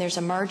is when there's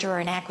a merger or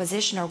an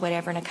acquisition or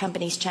whatever, and a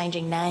company's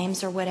changing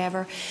names or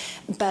whatever,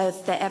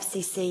 both the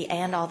FCC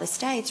and all the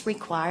states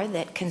require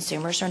that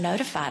consumers are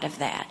notified of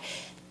that.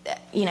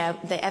 You know,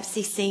 the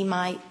FCC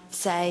might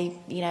say,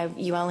 you know,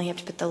 you only have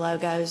to put the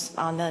logos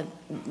on the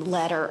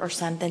letter or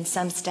something.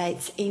 Some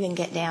states even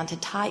get down to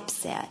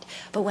typeset.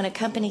 But when a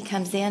company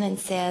comes in and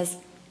says,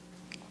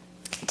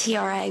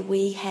 TRA,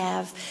 we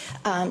have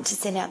to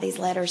send out these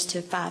letters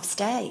to 5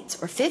 states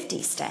or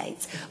 50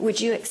 states. Would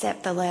you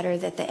accept the letter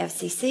that the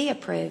FCC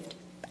approved?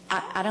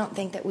 I don't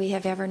think that we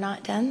have ever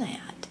not done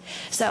that.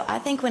 So I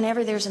think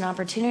whenever there's an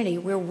opportunity,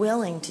 we're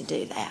willing to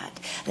do that.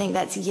 I think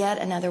that's yet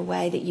another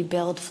way that you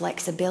build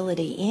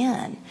flexibility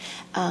in,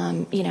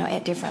 you know,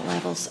 at different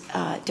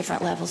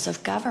levels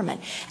of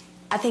government.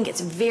 I think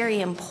it's very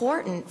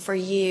important for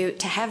you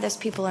to have those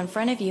people in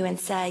front of you and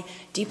say,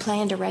 do you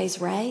plan to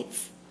raise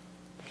rates?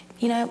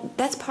 You know,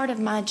 that's part of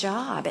my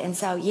job. And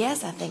so,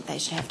 yes, I think they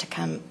should have to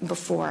come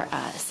before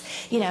us.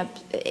 You know,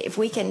 if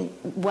we can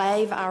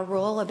waive our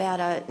rule about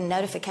a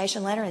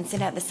notification letter and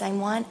send out the same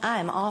one, I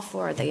am all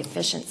for the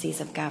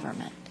efficiencies of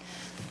government.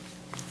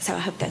 So I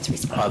hope that's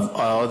responsive.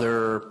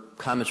 Other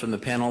comments from the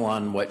panel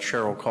on what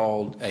Cheryl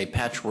called a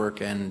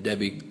patchwork and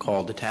Debbie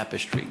called a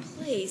tapestry?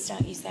 Please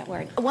don't use that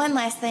word. One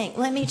last thing.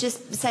 Let me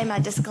just say my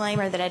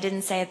disclaimer that I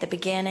didn't say at the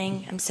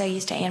beginning. I'm so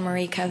used to Anne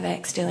Marie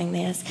Kovacs doing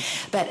this.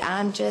 But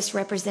I'm just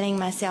representing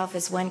myself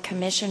as one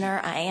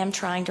commissioner. I am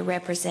trying to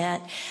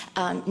represent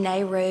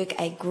NARUC,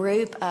 a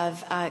group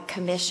of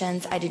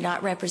commissions. I do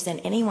not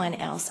represent anyone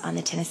else on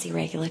the Tennessee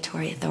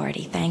Regulatory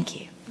Authority. Thank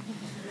you.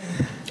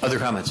 Other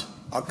comments?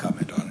 I'll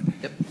comment on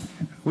it. Yep.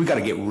 We've got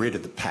to get rid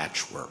of the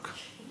patchwork.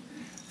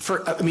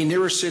 I mean,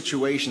 there are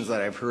situations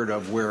that I've heard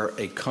of where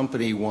a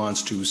company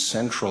wants to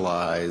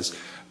centralize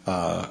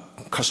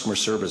customer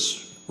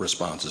service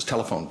responses,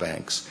 telephone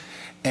banks,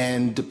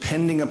 and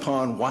depending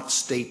upon what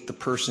state the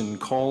person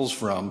calls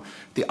from,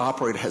 the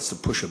operator has to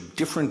push a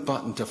different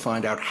button to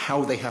find out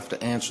how they have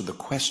to answer the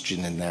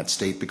question in that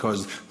state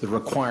because the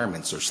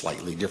requirements are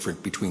slightly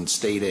different between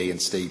state A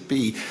and state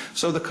B.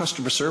 So the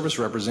customer service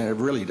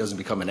representative really doesn't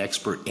become an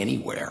expert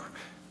anywhere.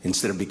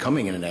 Instead of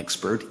becoming an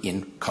expert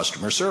in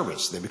customer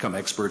service, they become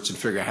experts in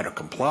figuring out how to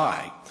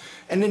comply.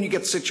 And then you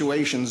get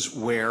situations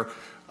where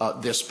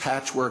this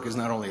patchwork is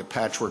not only a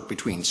patchwork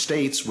between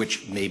states,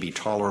 which may be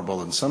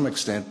tolerable in some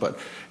extent, but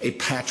a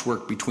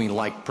patchwork between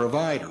like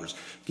providers.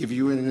 Give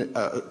you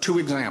two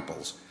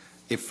examples.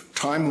 If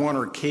Time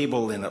Warner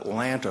Cable in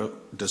Atlanta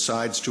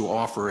decides to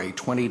offer a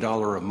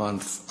 $20 a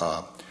month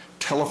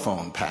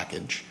telephone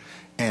package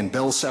and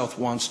Bell South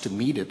wants to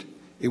meet it,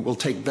 it will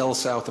take Bell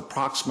South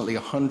approximately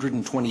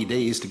 120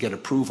 days to get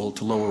approval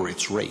to lower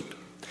its rate.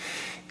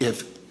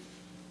 If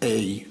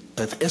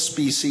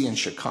SBC in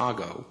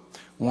Chicago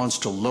wants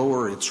to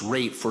lower its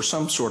rate for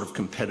some sort of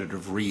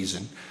competitive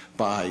reason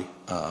by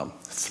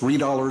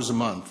 $3 a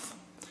month,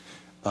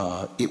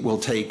 it will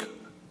take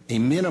a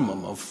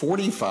minimum of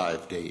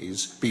 45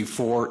 days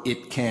before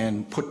it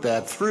can put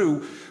that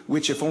through,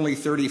 which if only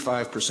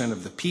 35%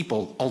 of the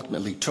people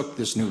ultimately took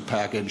this new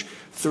package,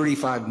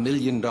 $35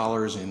 million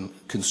in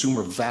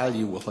consumer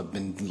value will have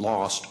been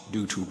lost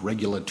due to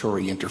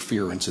regulatory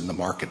interference in the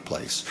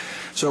marketplace.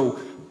 So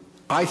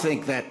I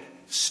think that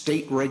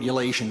state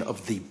regulation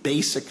of the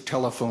basic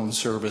telephone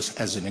service,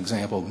 as an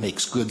example,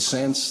 makes good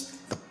sense.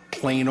 The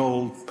plain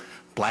old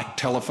black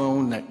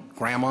telephone that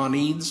grandma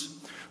needs.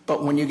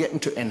 But when you get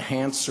into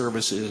enhanced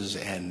services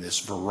and this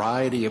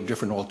variety of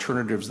different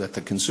alternatives that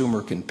the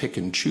consumer can pick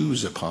and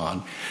choose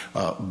upon,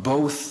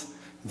 both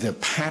the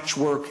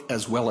patchwork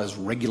as well as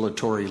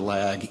regulatory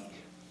lag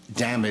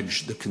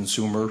damage the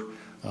consumer.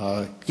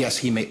 Yes,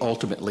 he may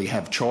ultimately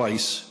have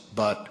choice,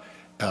 but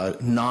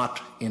not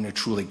in a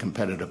truly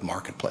competitive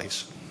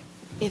marketplace.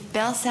 If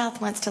Bell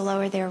South wants to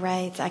lower their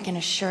rates, I can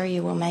assure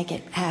you we'll make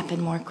it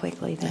happen more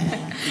quickly than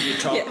that. You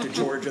talk to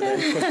Georgia,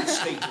 then put the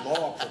state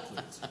law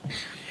precludes.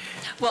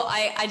 Well,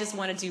 I just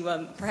wanted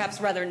to perhaps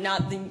rather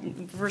not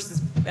the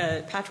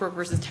patchwork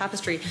versus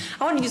tapestry.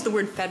 I want to use the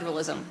word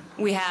federalism.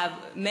 We have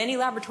many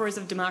laboratories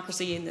of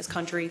democracy in this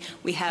country.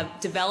 We have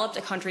developed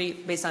a country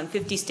based on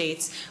 50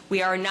 states.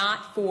 We are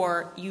not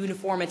for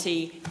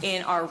uniformity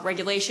in our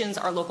regulations,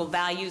 our local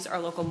values, our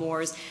local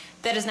mores.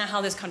 That is not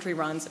how this country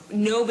runs.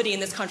 Nobody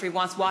in this country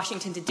wants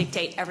Washington to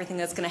dictate everything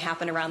that's going to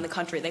happen around the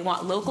country. They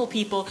want local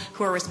people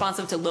who are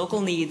responsive to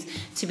local needs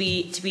to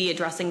be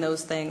addressing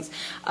those things.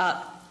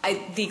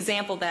 The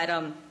example that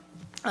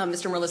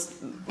Mr.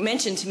 Merlis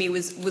mentioned to me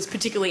was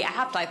particularly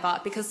apt, I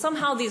thought, because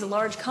somehow these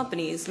large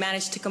companies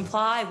managed to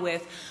comply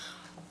with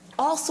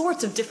all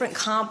sorts of different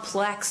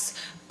complex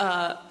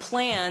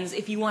plans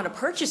if you want to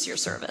purchase your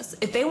service.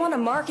 If they want to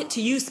market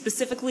to you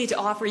specifically to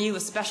offer you a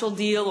special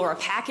deal or a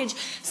package,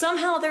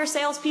 somehow their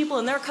salespeople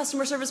and their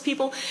customer service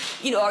people,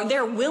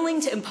 they're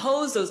willing to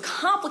impose those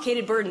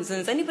complicated burdens.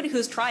 And as anybody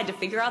who's tried to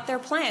figure out their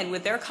plan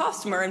with their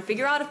customer and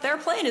figure out if their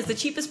plan is the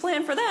cheapest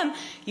plan for them,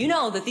 you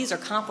know that these are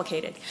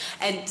complicated.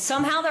 And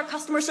somehow their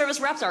customer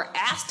service reps are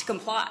asked to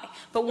comply.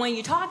 But when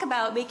you talk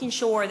about making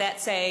sure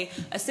that, say,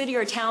 a city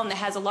or a town that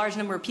has a large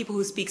number of people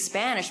who speak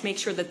Spanish, make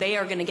sure that they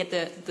are going to get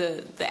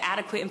the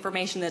adequate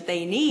information that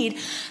they need,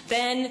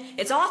 then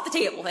it's off the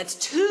table. That's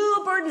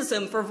too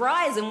burdensome for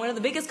Verizon, one of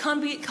the biggest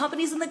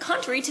companies in the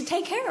country, to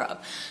take care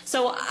of.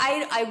 So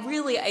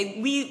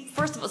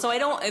first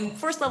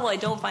level, I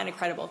don't find it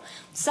credible.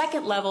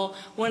 Second level,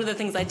 one of the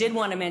things I did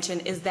want to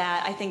mention is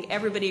that I think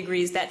everybody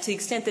agrees that to the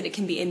extent that it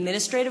can be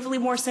administratively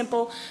more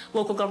simple,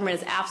 local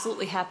government is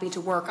absolutely happy to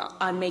work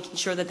on making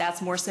sure that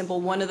that's more simple.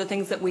 One of the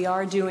things that we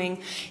are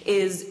doing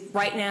is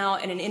right now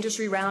in an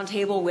industry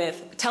roundtable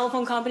with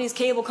telephone companies,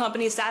 cable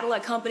companies,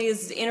 satellite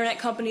companies, internet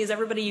companies,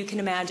 everybody you can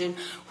imagine.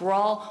 We're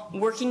all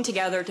working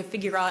together to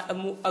figure out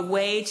a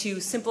way to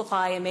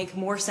simplify and make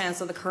more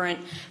sense of the current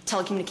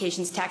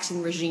telecommunications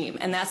taxing regime.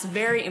 And that's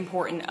very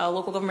important.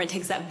 Local government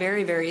takes that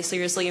very, very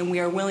seriously, and we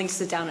are willing to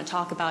sit down and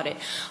talk about it.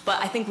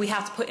 But I think we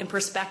have to put in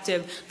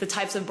perspective the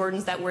types of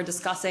burdens that we're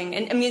discussing.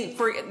 And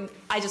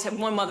I just have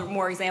one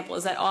more example,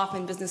 is that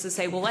often businesses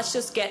say, well, let's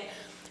just get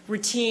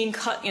routine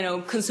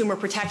consumer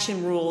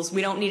protection rules.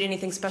 We don't need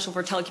anything special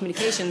for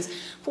telecommunications.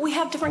 But we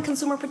have different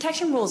consumer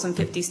protection rules in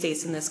 50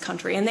 states in this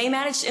country. And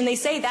they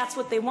say that's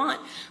what they want.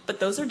 But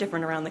those are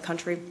different around the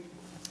country.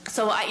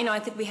 So I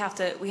think we have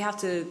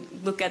to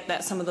look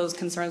at some of those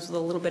concerns with a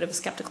little bit of a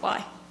skeptical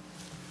eye.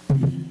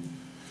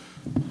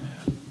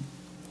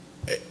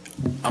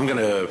 I'm going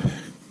to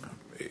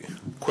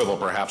quibble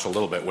perhaps a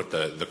little bit with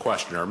the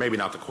question, or maybe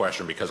not the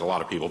question, because a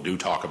lot of people do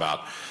talk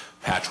about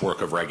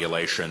patchwork of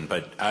regulation,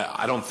 but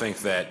I don't think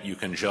that you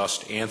can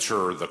just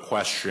answer the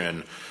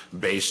question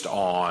based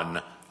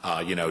on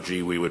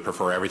gee, we would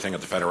prefer everything at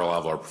the federal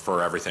level or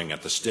prefer everything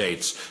at the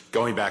states.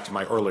 Going back to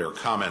my earlier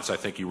comments, I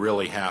think you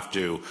really have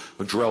to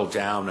drill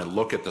down and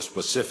look at the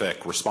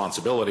specific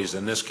responsibilities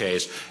in this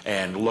case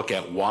and look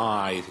at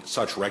why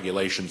such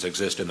regulations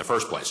exist in the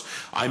first place.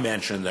 I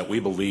mentioned that we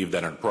believe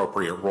that an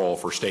appropriate role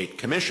for state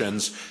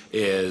commissions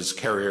is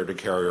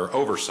carrier-to-carrier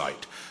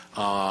oversight.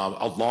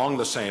 Along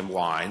the same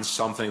lines,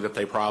 something that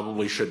they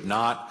probably should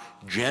not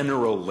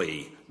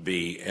generally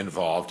be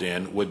involved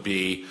in would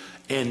be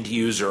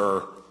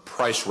end-user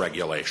price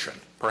regulation.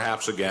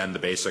 Perhaps, again, the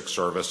basic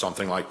service,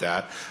 something like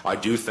that. I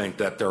do think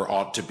that there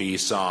ought to be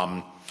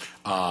some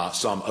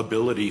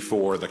ability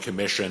for the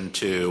Commission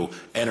to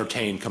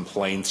entertain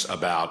complaints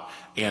about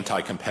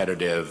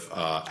anti-competitive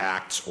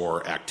acts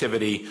or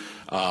activity.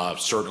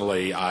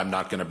 Certainly, I'm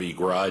not going to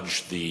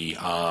begrudge the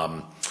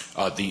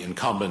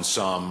incumbents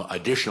some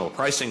additional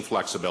pricing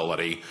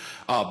flexibility,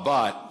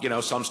 but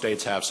some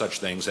states have such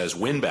things as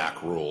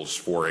win-back rules,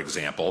 for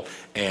example,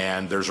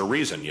 and there's a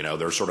reason.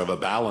 There's sort of a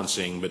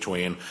balancing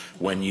between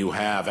when you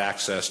have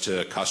access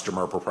to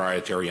customer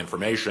proprietary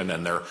information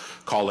and they're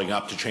calling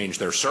up to change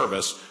their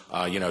service.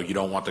 You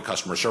don't want the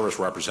customer service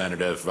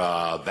representative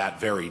that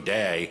very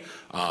day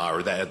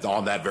or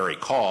on that very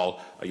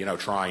call,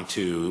 trying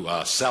to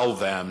sell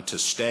them to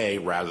stay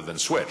rather than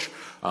switch,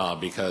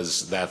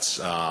 because that's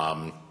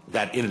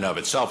that in and of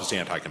itself is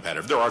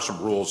anti-competitive. There are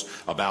some rules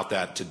about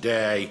that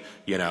today.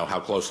 How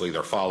closely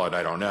they're followed,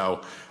 I don't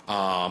know.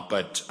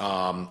 But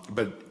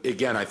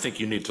again, I think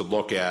you need to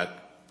look at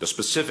the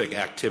specific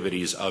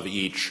activities of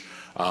each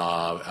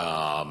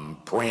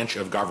branch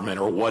of government,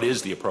 or what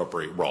is the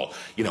appropriate role.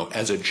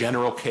 As a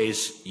general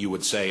case, you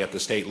would say at the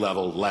state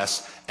level,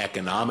 less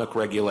economic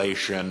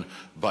regulation,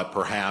 but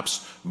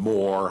perhaps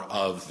more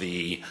of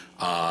the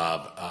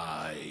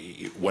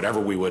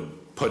whatever we would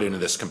put into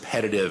this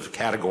competitive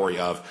category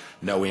of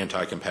no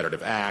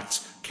anti-competitive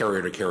acts,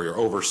 carrier-to-carrier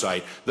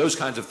oversight, those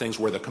kinds of things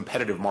where the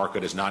competitive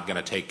market is not going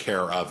to take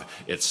care of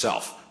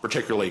itself,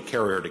 particularly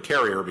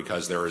carrier-to-carrier,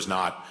 because there is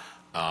not,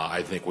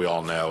 I think we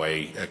all know,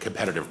 a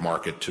competitive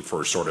market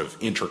for sort of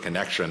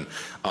interconnection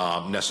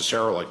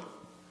necessarily.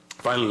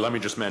 Finally, let me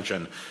just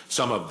mention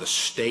some of the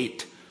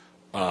state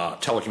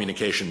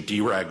telecommunication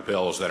dereg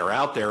bills that are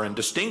out there and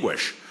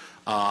distinguish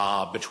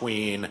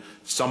between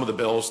some of the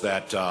bills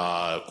that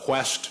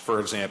Quest, for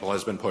example,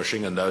 has been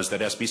pushing and those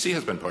that SBC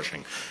has been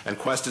pushing. And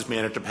Quest has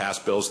managed to pass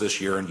bills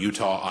this year in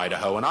Utah,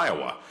 Idaho, and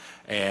Iowa.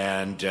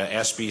 And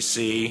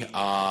SBC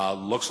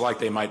looks like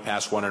they might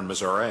pass one in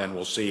Missouri, and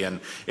we'll see in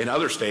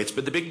other states.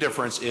 But the big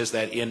difference is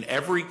that in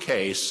every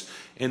case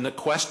in the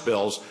Quest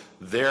bills,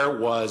 there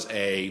was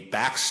a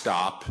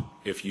backstop,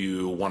 if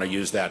you want to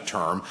use that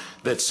term,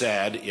 that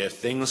said if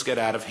things get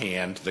out of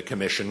hand, the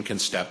Commission can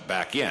step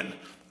back in.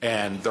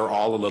 And they're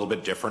all a little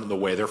bit different in the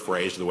way they're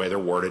phrased, the way they're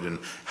worded, and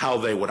how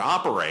they would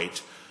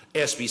operate.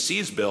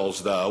 SBC's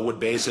bills, though,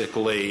 would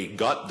basically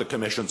gut the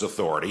Commission's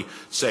authority,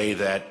 say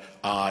that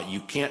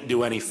you can't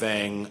do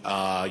anything,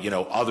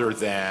 other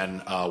than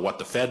what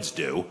the feds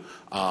do,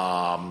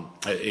 and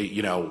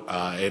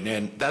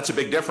that's a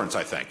big difference,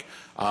 I think,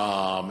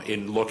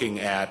 in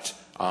looking at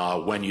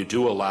when you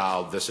do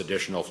allow this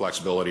additional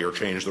flexibility or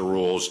change the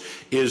rules.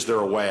 Is there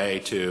a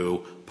way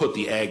to put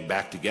the egg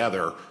back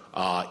together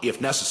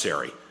if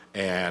necessary?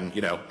 And,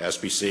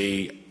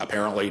 SBC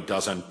apparently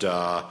doesn't,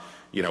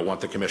 want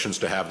the commissions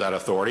to have that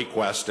authority.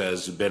 Quest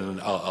has been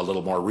a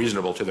little more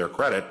reasonable to their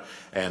credit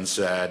and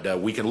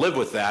said, we can live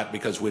with that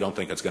because we don't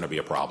think it's going to be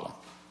a problem.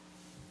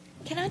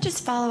 Can I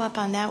just follow up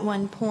on that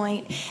one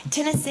point?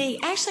 Tennessee,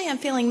 actually I'm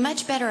feeling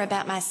much better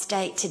about my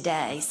state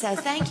today, so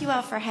thank you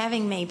all for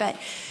having me. But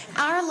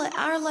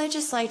our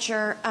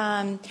legislature,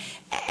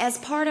 as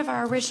part of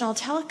our original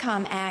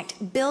Telecom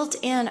Act, built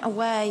in a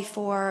way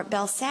for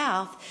Bell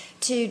South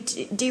to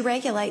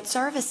deregulate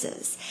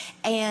services.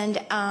 And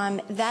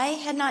they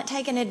had not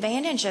taken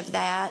advantage of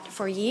that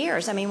for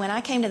years. I mean, when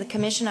I came to the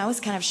Commission, I was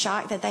kind of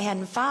shocked that they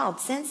hadn't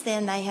filed. Since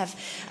then, they have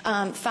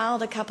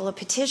filed a couple of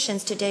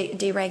petitions to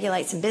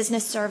deregulate some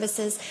business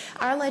services.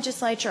 Our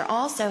legislature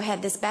also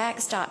had this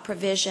backstop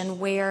provision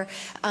where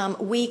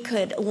we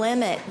could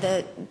limit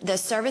the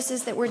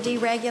services that were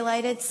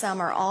deregulated,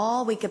 some or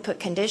all. We could put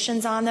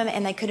conditions on them,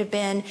 and they could have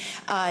been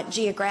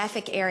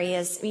geographic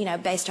areas,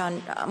 based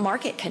on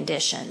market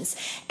conditions.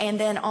 And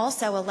then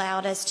also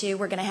allowed us to,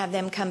 we're going to have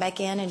them come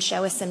back in and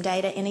show us some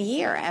data in a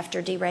year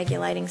after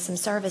deregulating some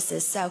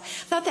services. So I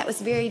thought that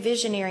was very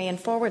visionary and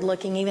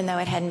forward-looking, even though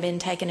it hadn't been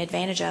taken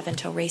advantage of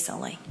until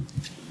recently.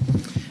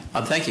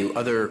 Thank you.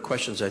 Other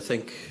questions? I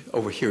think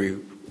over here,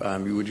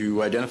 would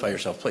you identify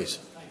yourself, please?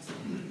 Thanks.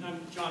 I'm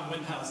John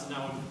Windhouse, and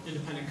now I'm an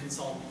independent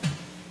consultant.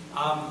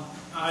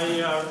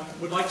 I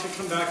would like to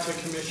come back to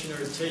Commissioner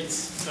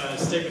Tate's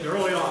statement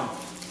early on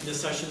in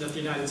this session that the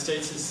United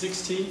States is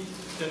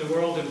 16th in the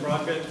world in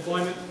broadband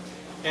deployment.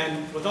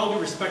 And with all due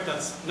respect,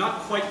 that's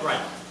not quite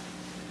right.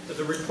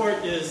 The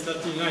report is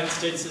that the United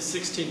States is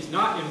 16th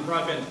not in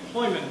broadband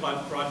deployment,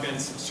 but broadband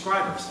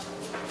subscribers.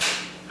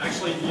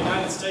 Actually, the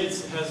United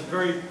States has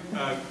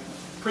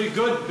pretty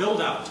good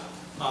build-out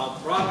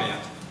of broadband.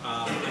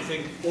 I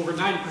think over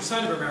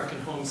 90% of American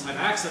homes have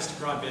access to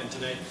broadband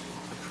today.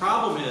 The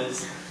problem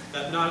is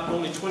that not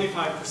only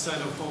 25%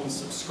 of homes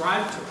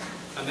subscribe to it,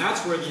 and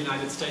that's where the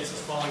United States is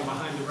falling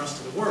behind the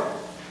rest of the world.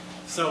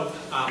 So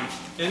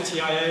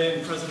NTIA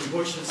and President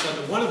Bush have said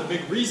that one of the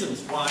big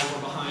reasons why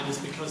we're behind is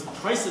because the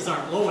prices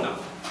aren't low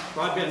enough.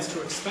 Broadband's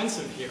too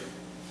expensive here.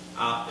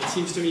 It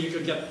seems to me you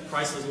could get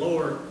prices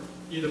lower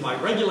either by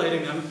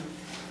regulating them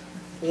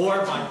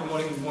or by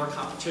promoting more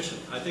competition.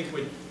 I think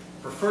we'd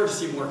prefer to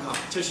see more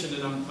competition,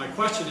 and my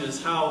question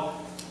is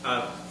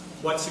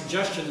what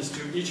suggestions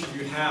do each of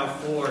you have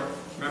for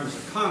members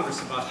of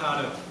Congress about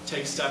how to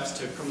take steps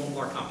to promote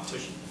more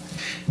competition?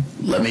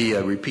 Let me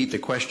repeat the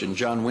question.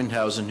 John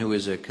Windhausen, who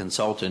is a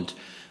consultant,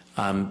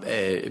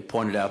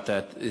 pointed out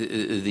that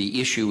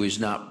the issue in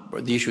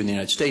the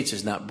United States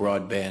is not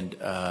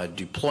broadband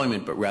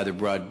deployment, but rather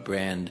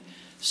broadband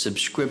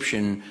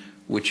subscription,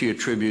 which he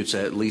attributes,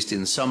 at least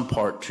in some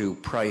part, to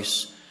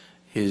price.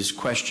 His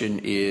question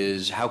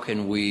is, how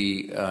can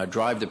we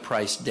drive the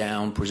price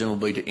down,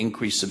 presumably to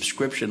increase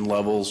subscription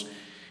levels?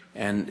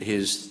 And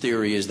his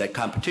theory is that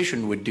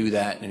competition would do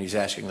that, and he's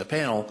asking the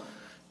panel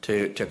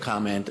to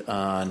comment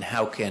on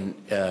how can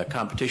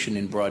competition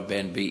in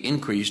broadband be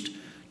increased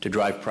to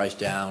drive price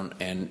down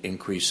and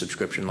increase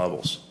subscription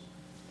levels.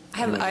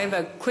 I have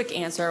a quick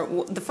answer.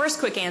 The first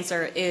quick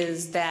answer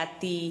is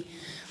that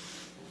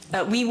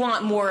we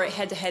want more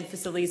head-to-head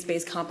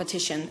facilities-based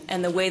competition,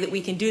 and the way that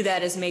we can do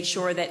that is make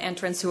sure that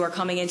entrants who are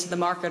coming into the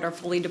market are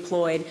fully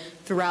deployed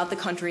throughout the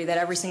country, that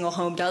every single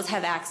home does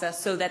have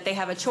access so that they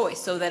have a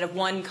choice, so that if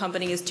one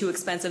company is too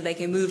expensive, they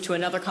can move to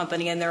another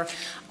company, and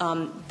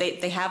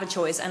they have a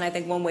choice. And I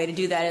think one way to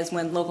do that is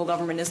when local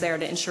government is there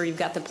to ensure you've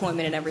got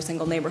deployment in every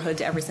single neighborhood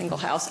to every single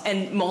house,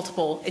 and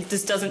multiple.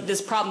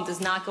 This problem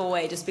does not go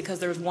away just because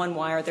there's one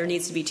wire. There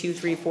needs to be 2,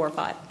 3, 4,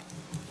 5.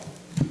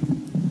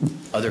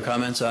 Other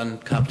comments on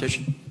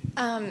competition?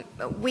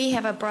 We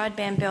have a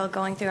broadband bill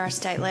going through our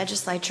state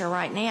legislature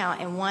right now,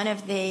 and one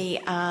of the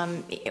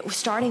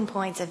starting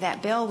points of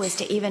that bill was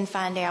to even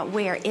find out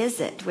where is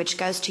it, which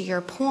goes to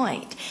your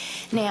point.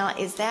 Now,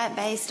 is that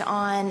based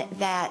on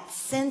that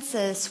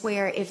census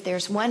where if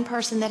there's one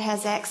person that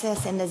has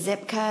access in the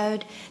zip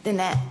code, then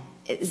that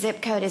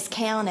zip code is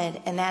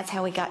counted, and that's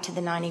how we got to the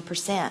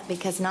 90%,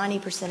 because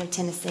 90% of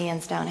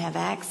Tennesseans don't have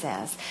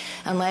access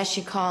unless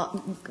you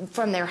call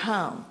from their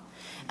home,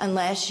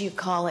 unless you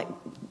call it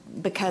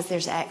because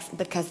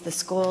the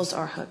schools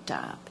are hooked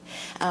up.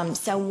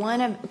 So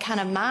one of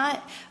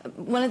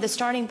the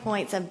starting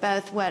points of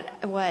both what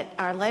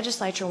our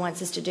legislature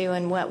wants us to do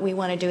and what we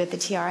want to do at the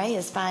TRA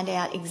is find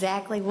out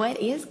exactly what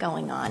is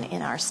going on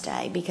in our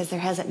state, because there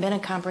hasn't been a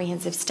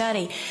comprehensive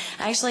study.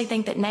 I actually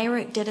think that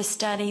NARUC did a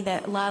study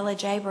that Lila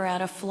Jaber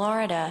out of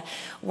Florida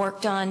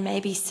worked on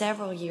maybe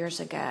several years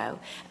ago,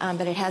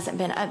 but it hasn't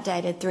been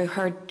updated through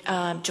her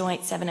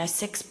Joint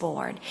 706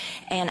 board.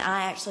 And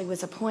I actually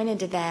was appointed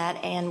to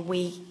that, and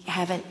we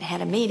haven't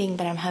had a meeting,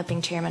 but I'm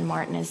hoping Chairman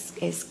Martin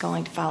is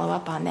going to follow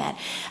up on that.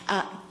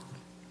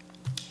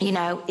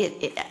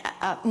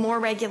 More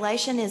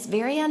regulation is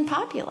very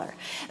unpopular.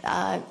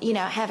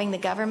 Having the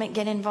government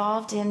get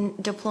involved in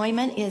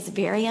deployment is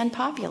very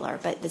unpopular,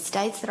 but the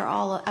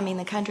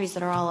the countries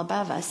that are all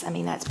above us,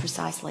 that's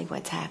precisely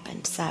what's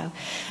happened. So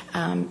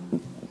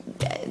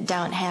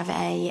don't have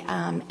a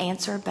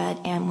answer,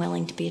 but am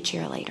willing to be a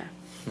cheerleader.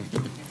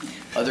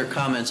 Other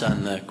comments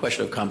on the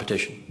question of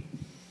competition?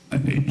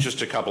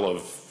 Just a couple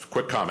of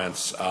quick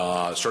comments.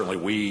 Certainly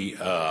we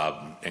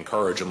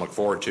encourage and look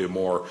forward to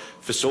more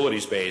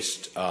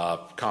facilities-based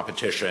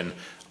competition.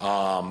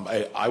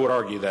 I would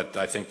argue that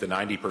I think the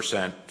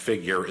 90%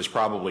 figure is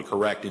probably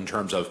correct in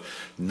terms of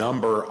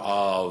number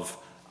of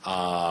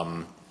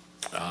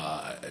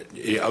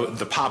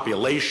the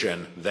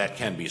population that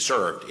can be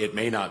served. It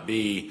may not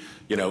be,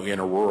 in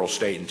a rural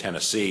state in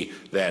Tennessee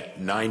that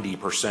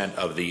 90%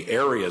 of the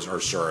areas are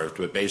served,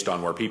 but based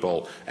on where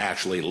people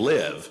actually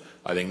live,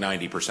 I think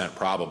 90%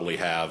 probably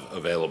have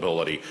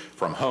availability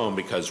from home,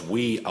 because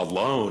we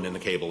alone in the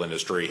cable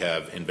industry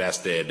have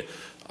invested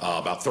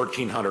about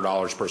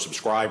 $1,300 per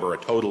subscriber, a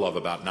total of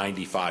about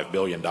 $95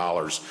 billion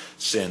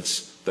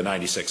since the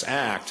 96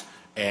 Act,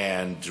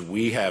 and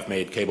we have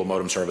made cable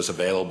modem service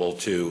available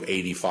to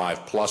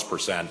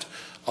 85+%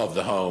 of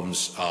the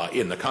homes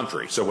in the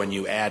country. So when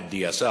you add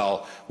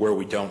DSL, where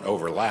we don't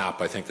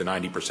overlap, I think the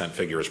 90%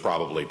 figure is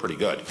probably pretty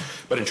good.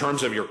 But in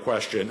terms of your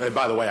question, and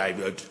by the way,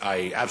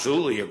 I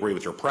absolutely agree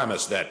with your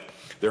premise that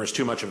there is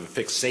too much of a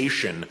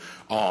fixation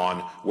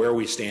on where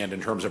we stand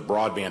in terms of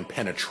broadband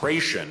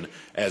penetration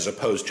as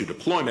opposed to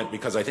deployment,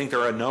 because I think there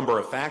are a number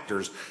of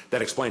factors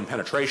that explain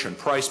penetration.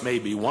 Price may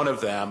be one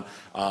of them,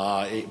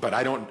 but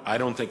I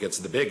don't think it's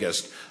the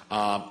biggest.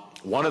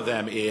 One of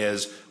them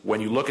is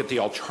when you look at the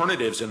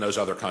alternatives in those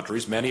other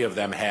countries, many of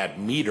them had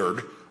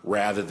metered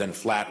rather than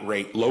flat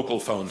rate local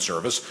phone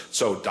service.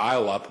 So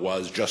dial-up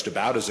was just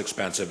about as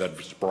expensive as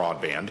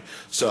broadband.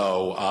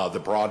 So the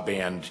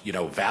broadband,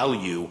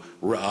 value,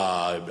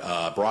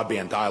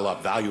 broadband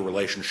dial-up value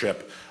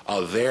relationship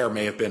there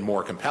may have been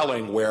more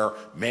compelling, where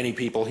many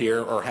people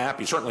here are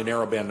happy. Certainly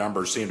narrowband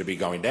numbers seem to be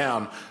going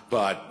down,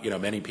 but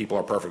many people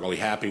are perfectly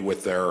happy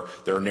with their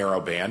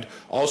narrowband.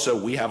 Also,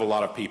 we have a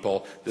lot of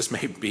people, this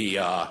may be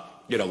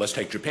let's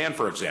take Japan,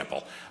 for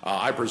example.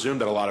 I presume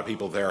that a lot of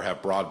people there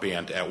have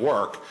broadband at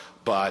work,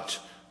 but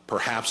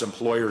perhaps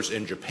employers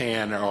in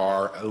Japan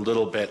are a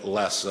little bit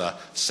less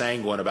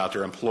sanguine about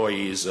their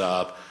employees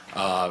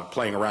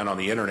playing around on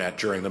the internet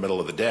during the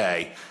middle of the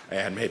day,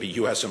 and maybe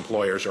U.S.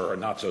 employers are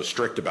not so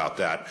strict about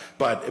that.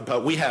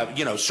 But we have,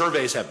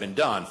 surveys have been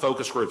done,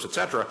 focus groups,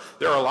 etc.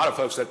 There are a lot of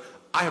folks that,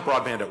 I have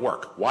broadband at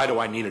work. Why do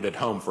I need it at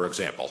home, for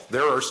example?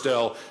 There are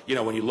still,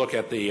 when you look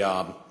at the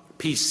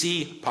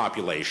PC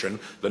population,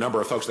 the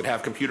number of folks that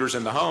have computers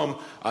in the home,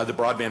 the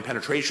broadband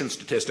penetration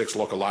statistics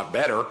look a lot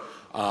better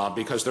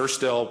because there's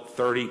still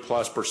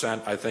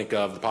 30+%, I think,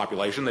 of the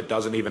population that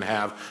doesn't even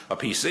have a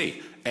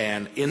PC.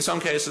 And in some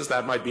cases,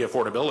 that might be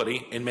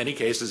affordability. In many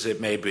cases,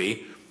 it may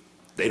be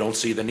they don't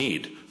see the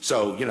need.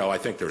 So, I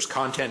think there's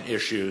content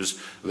issues,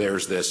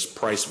 there's this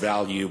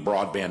price-value,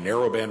 broadband,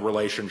 narrowband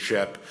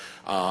relationship,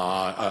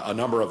 a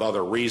number of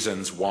other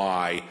reasons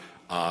why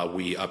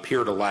we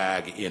appear to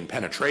lag in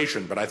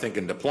penetration, but I think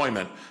in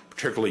deployment,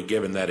 particularly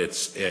given that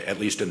it's, at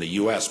least in the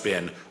U.S.,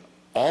 been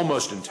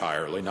almost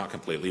entirely, not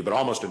completely, but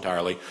almost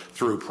entirely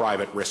through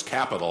private risk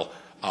capital,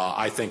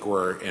 I think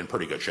we're in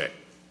pretty good shape.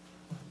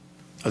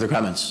 Other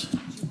comments?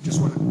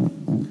 Just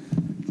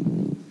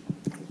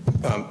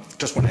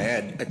want to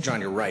add,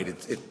 John, you're right.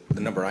 The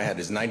number I had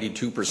is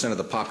 92% of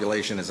the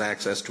population has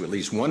access to at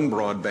least one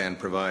broadband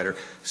provider.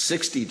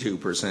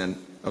 62%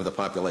 of the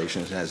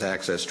population has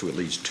access to at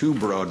least two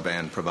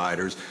broadband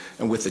providers.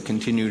 And with the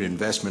continued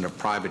investment of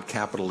private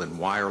capital in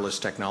wireless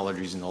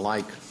technologies and the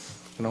like,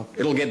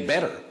 it'll get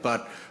better.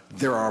 But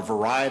there are a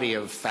variety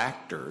of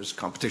factors.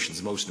 Competition is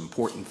the most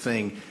important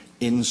thing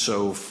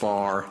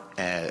insofar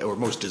as, or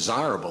most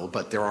desirable,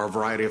 but there are a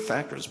variety of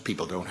factors.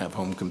 People don't have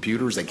home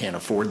computers. They can't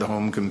afford the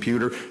home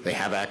computer. They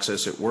have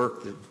access at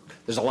work.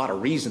 There's a lot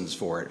of reasons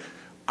for it.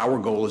 Our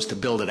goal is to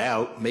build it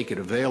out, make it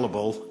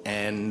available,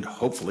 and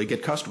hopefully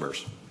get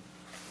customers.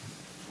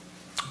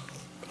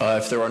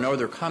 If there are no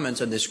other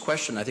comments on this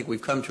question, I think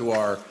we've come to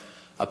our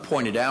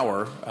appointed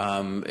hour.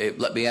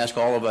 Let me ask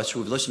all of us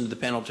who have listened to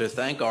the panel to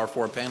thank our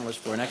four panelists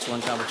for an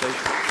excellent conversation.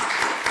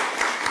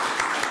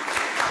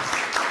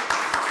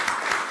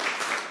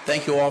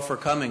 Thank you all for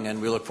coming,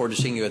 and we look forward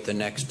to seeing you at the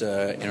next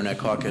Internet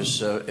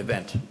Caucus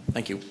event.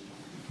 Thank you.